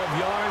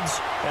 12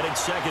 yards, and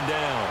it's 2nd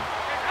down.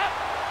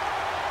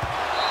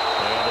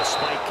 And the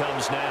spike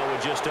comes now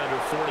with just under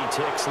 40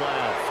 ticks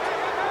left.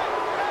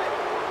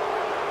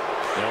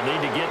 They'll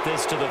need to get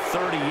this to the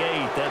 38.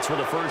 That's where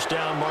the first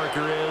down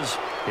marker is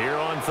here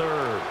on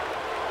 3rd.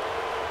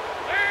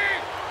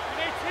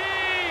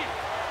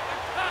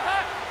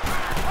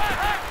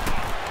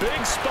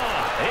 Big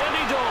spot,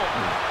 Andy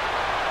Dalton.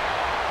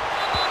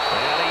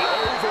 And he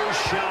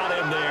overshot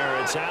him there.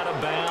 It's out of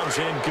bounds,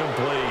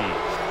 incomplete.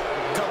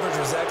 Coverage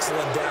was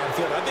excellent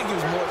downfield. I think he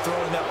was more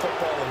throwing that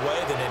football away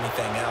than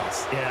anything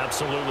else. Yeah,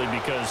 absolutely,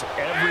 because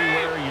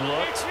everywhere he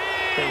looked,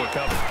 they were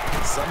covered.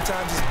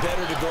 Sometimes it's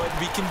better to go ahead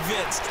and be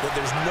convinced that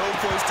there's no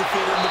place to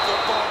fit in the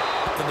football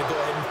than to go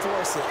ahead and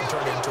force it and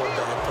turn it into a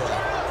bad play.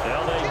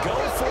 Now they go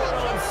for it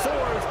on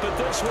 4th, but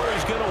this one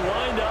is going to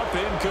wind up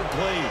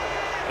incomplete.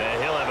 And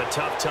he'll have a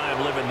tough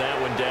time living that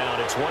one down.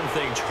 It's one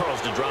thing,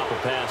 Charles, to drop a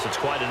pass. It's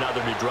quite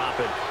another to drop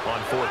it on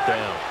 4th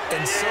down.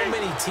 And so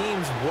many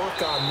teams work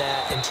on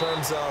that in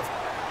terms of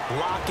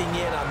locking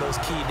in on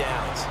those key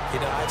downs.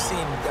 I've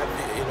seen,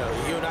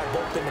 you and I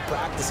both been to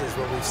practices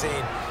where we've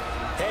seen,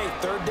 hey,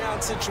 3rd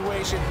down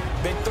situation,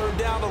 big 3rd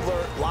down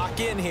alert, lock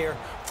in here,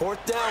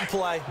 4th down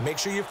play, make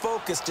sure you're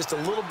focused just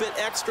a little bit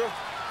extra.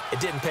 It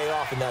didn't pay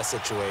off in that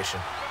situation.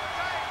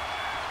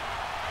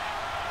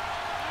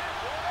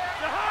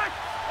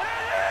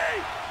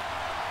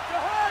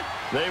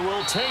 They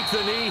will take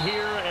the knee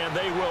here, and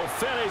they will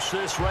finish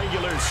this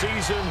regular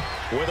season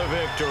with a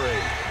victory.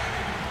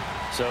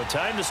 So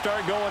time to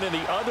start going in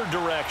the other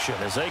direction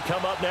as they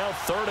come up now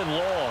 3rd and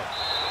long.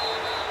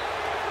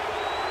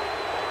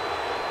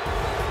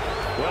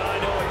 Well, I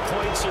know it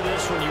points to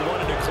this when you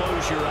wanted to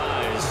close your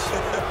eyes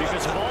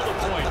because of all the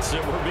points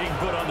that were being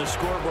put on the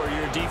scoreboard.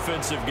 You're a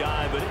defensive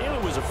guy, but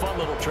it was a fun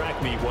little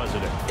track meet,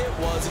 wasn't it? It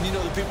was, and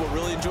the people who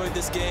really enjoyed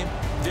this game,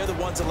 they're the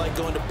ones that like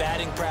going to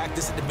batting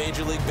practice at the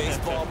Major League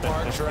Baseball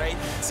parks, right?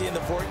 Seeing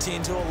the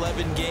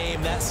 14-11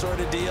 game, that sort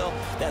of deal,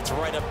 that's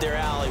right up their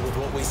alley with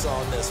what we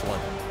saw in this one.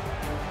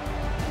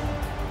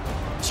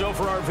 So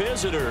for our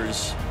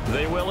visitors,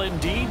 they will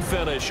indeed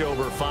finish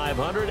over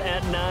 500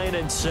 at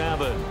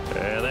 9-7.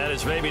 And that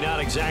is maybe not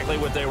exactly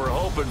what they were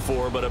hoping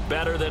for, but a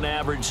better than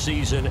average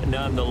season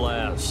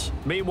nonetheless.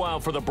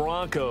 Meanwhile, for the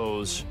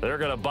Broncos, they're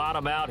going to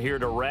bottom out here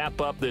to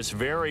wrap up this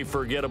very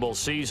forgettable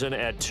season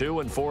at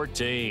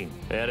 2-14.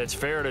 And it's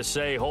fair to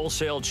say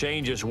wholesale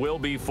changes will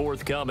be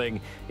forthcoming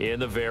in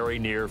the very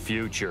near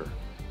future.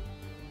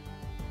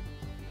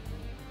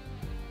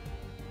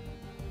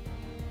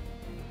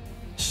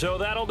 So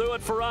that'll do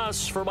it for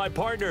us. For my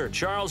partner,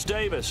 Charles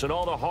Davis, and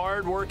all the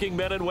hard-working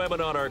men and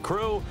women on our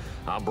crew,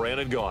 I'm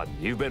Brandon Gaudin.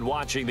 You've been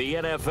watching the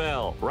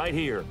NFL right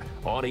here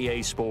on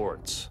EA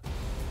Sports.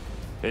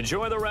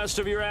 Enjoy the rest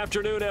of your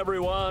afternoon,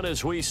 everyone,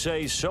 as we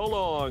say so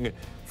long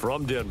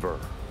from Denver.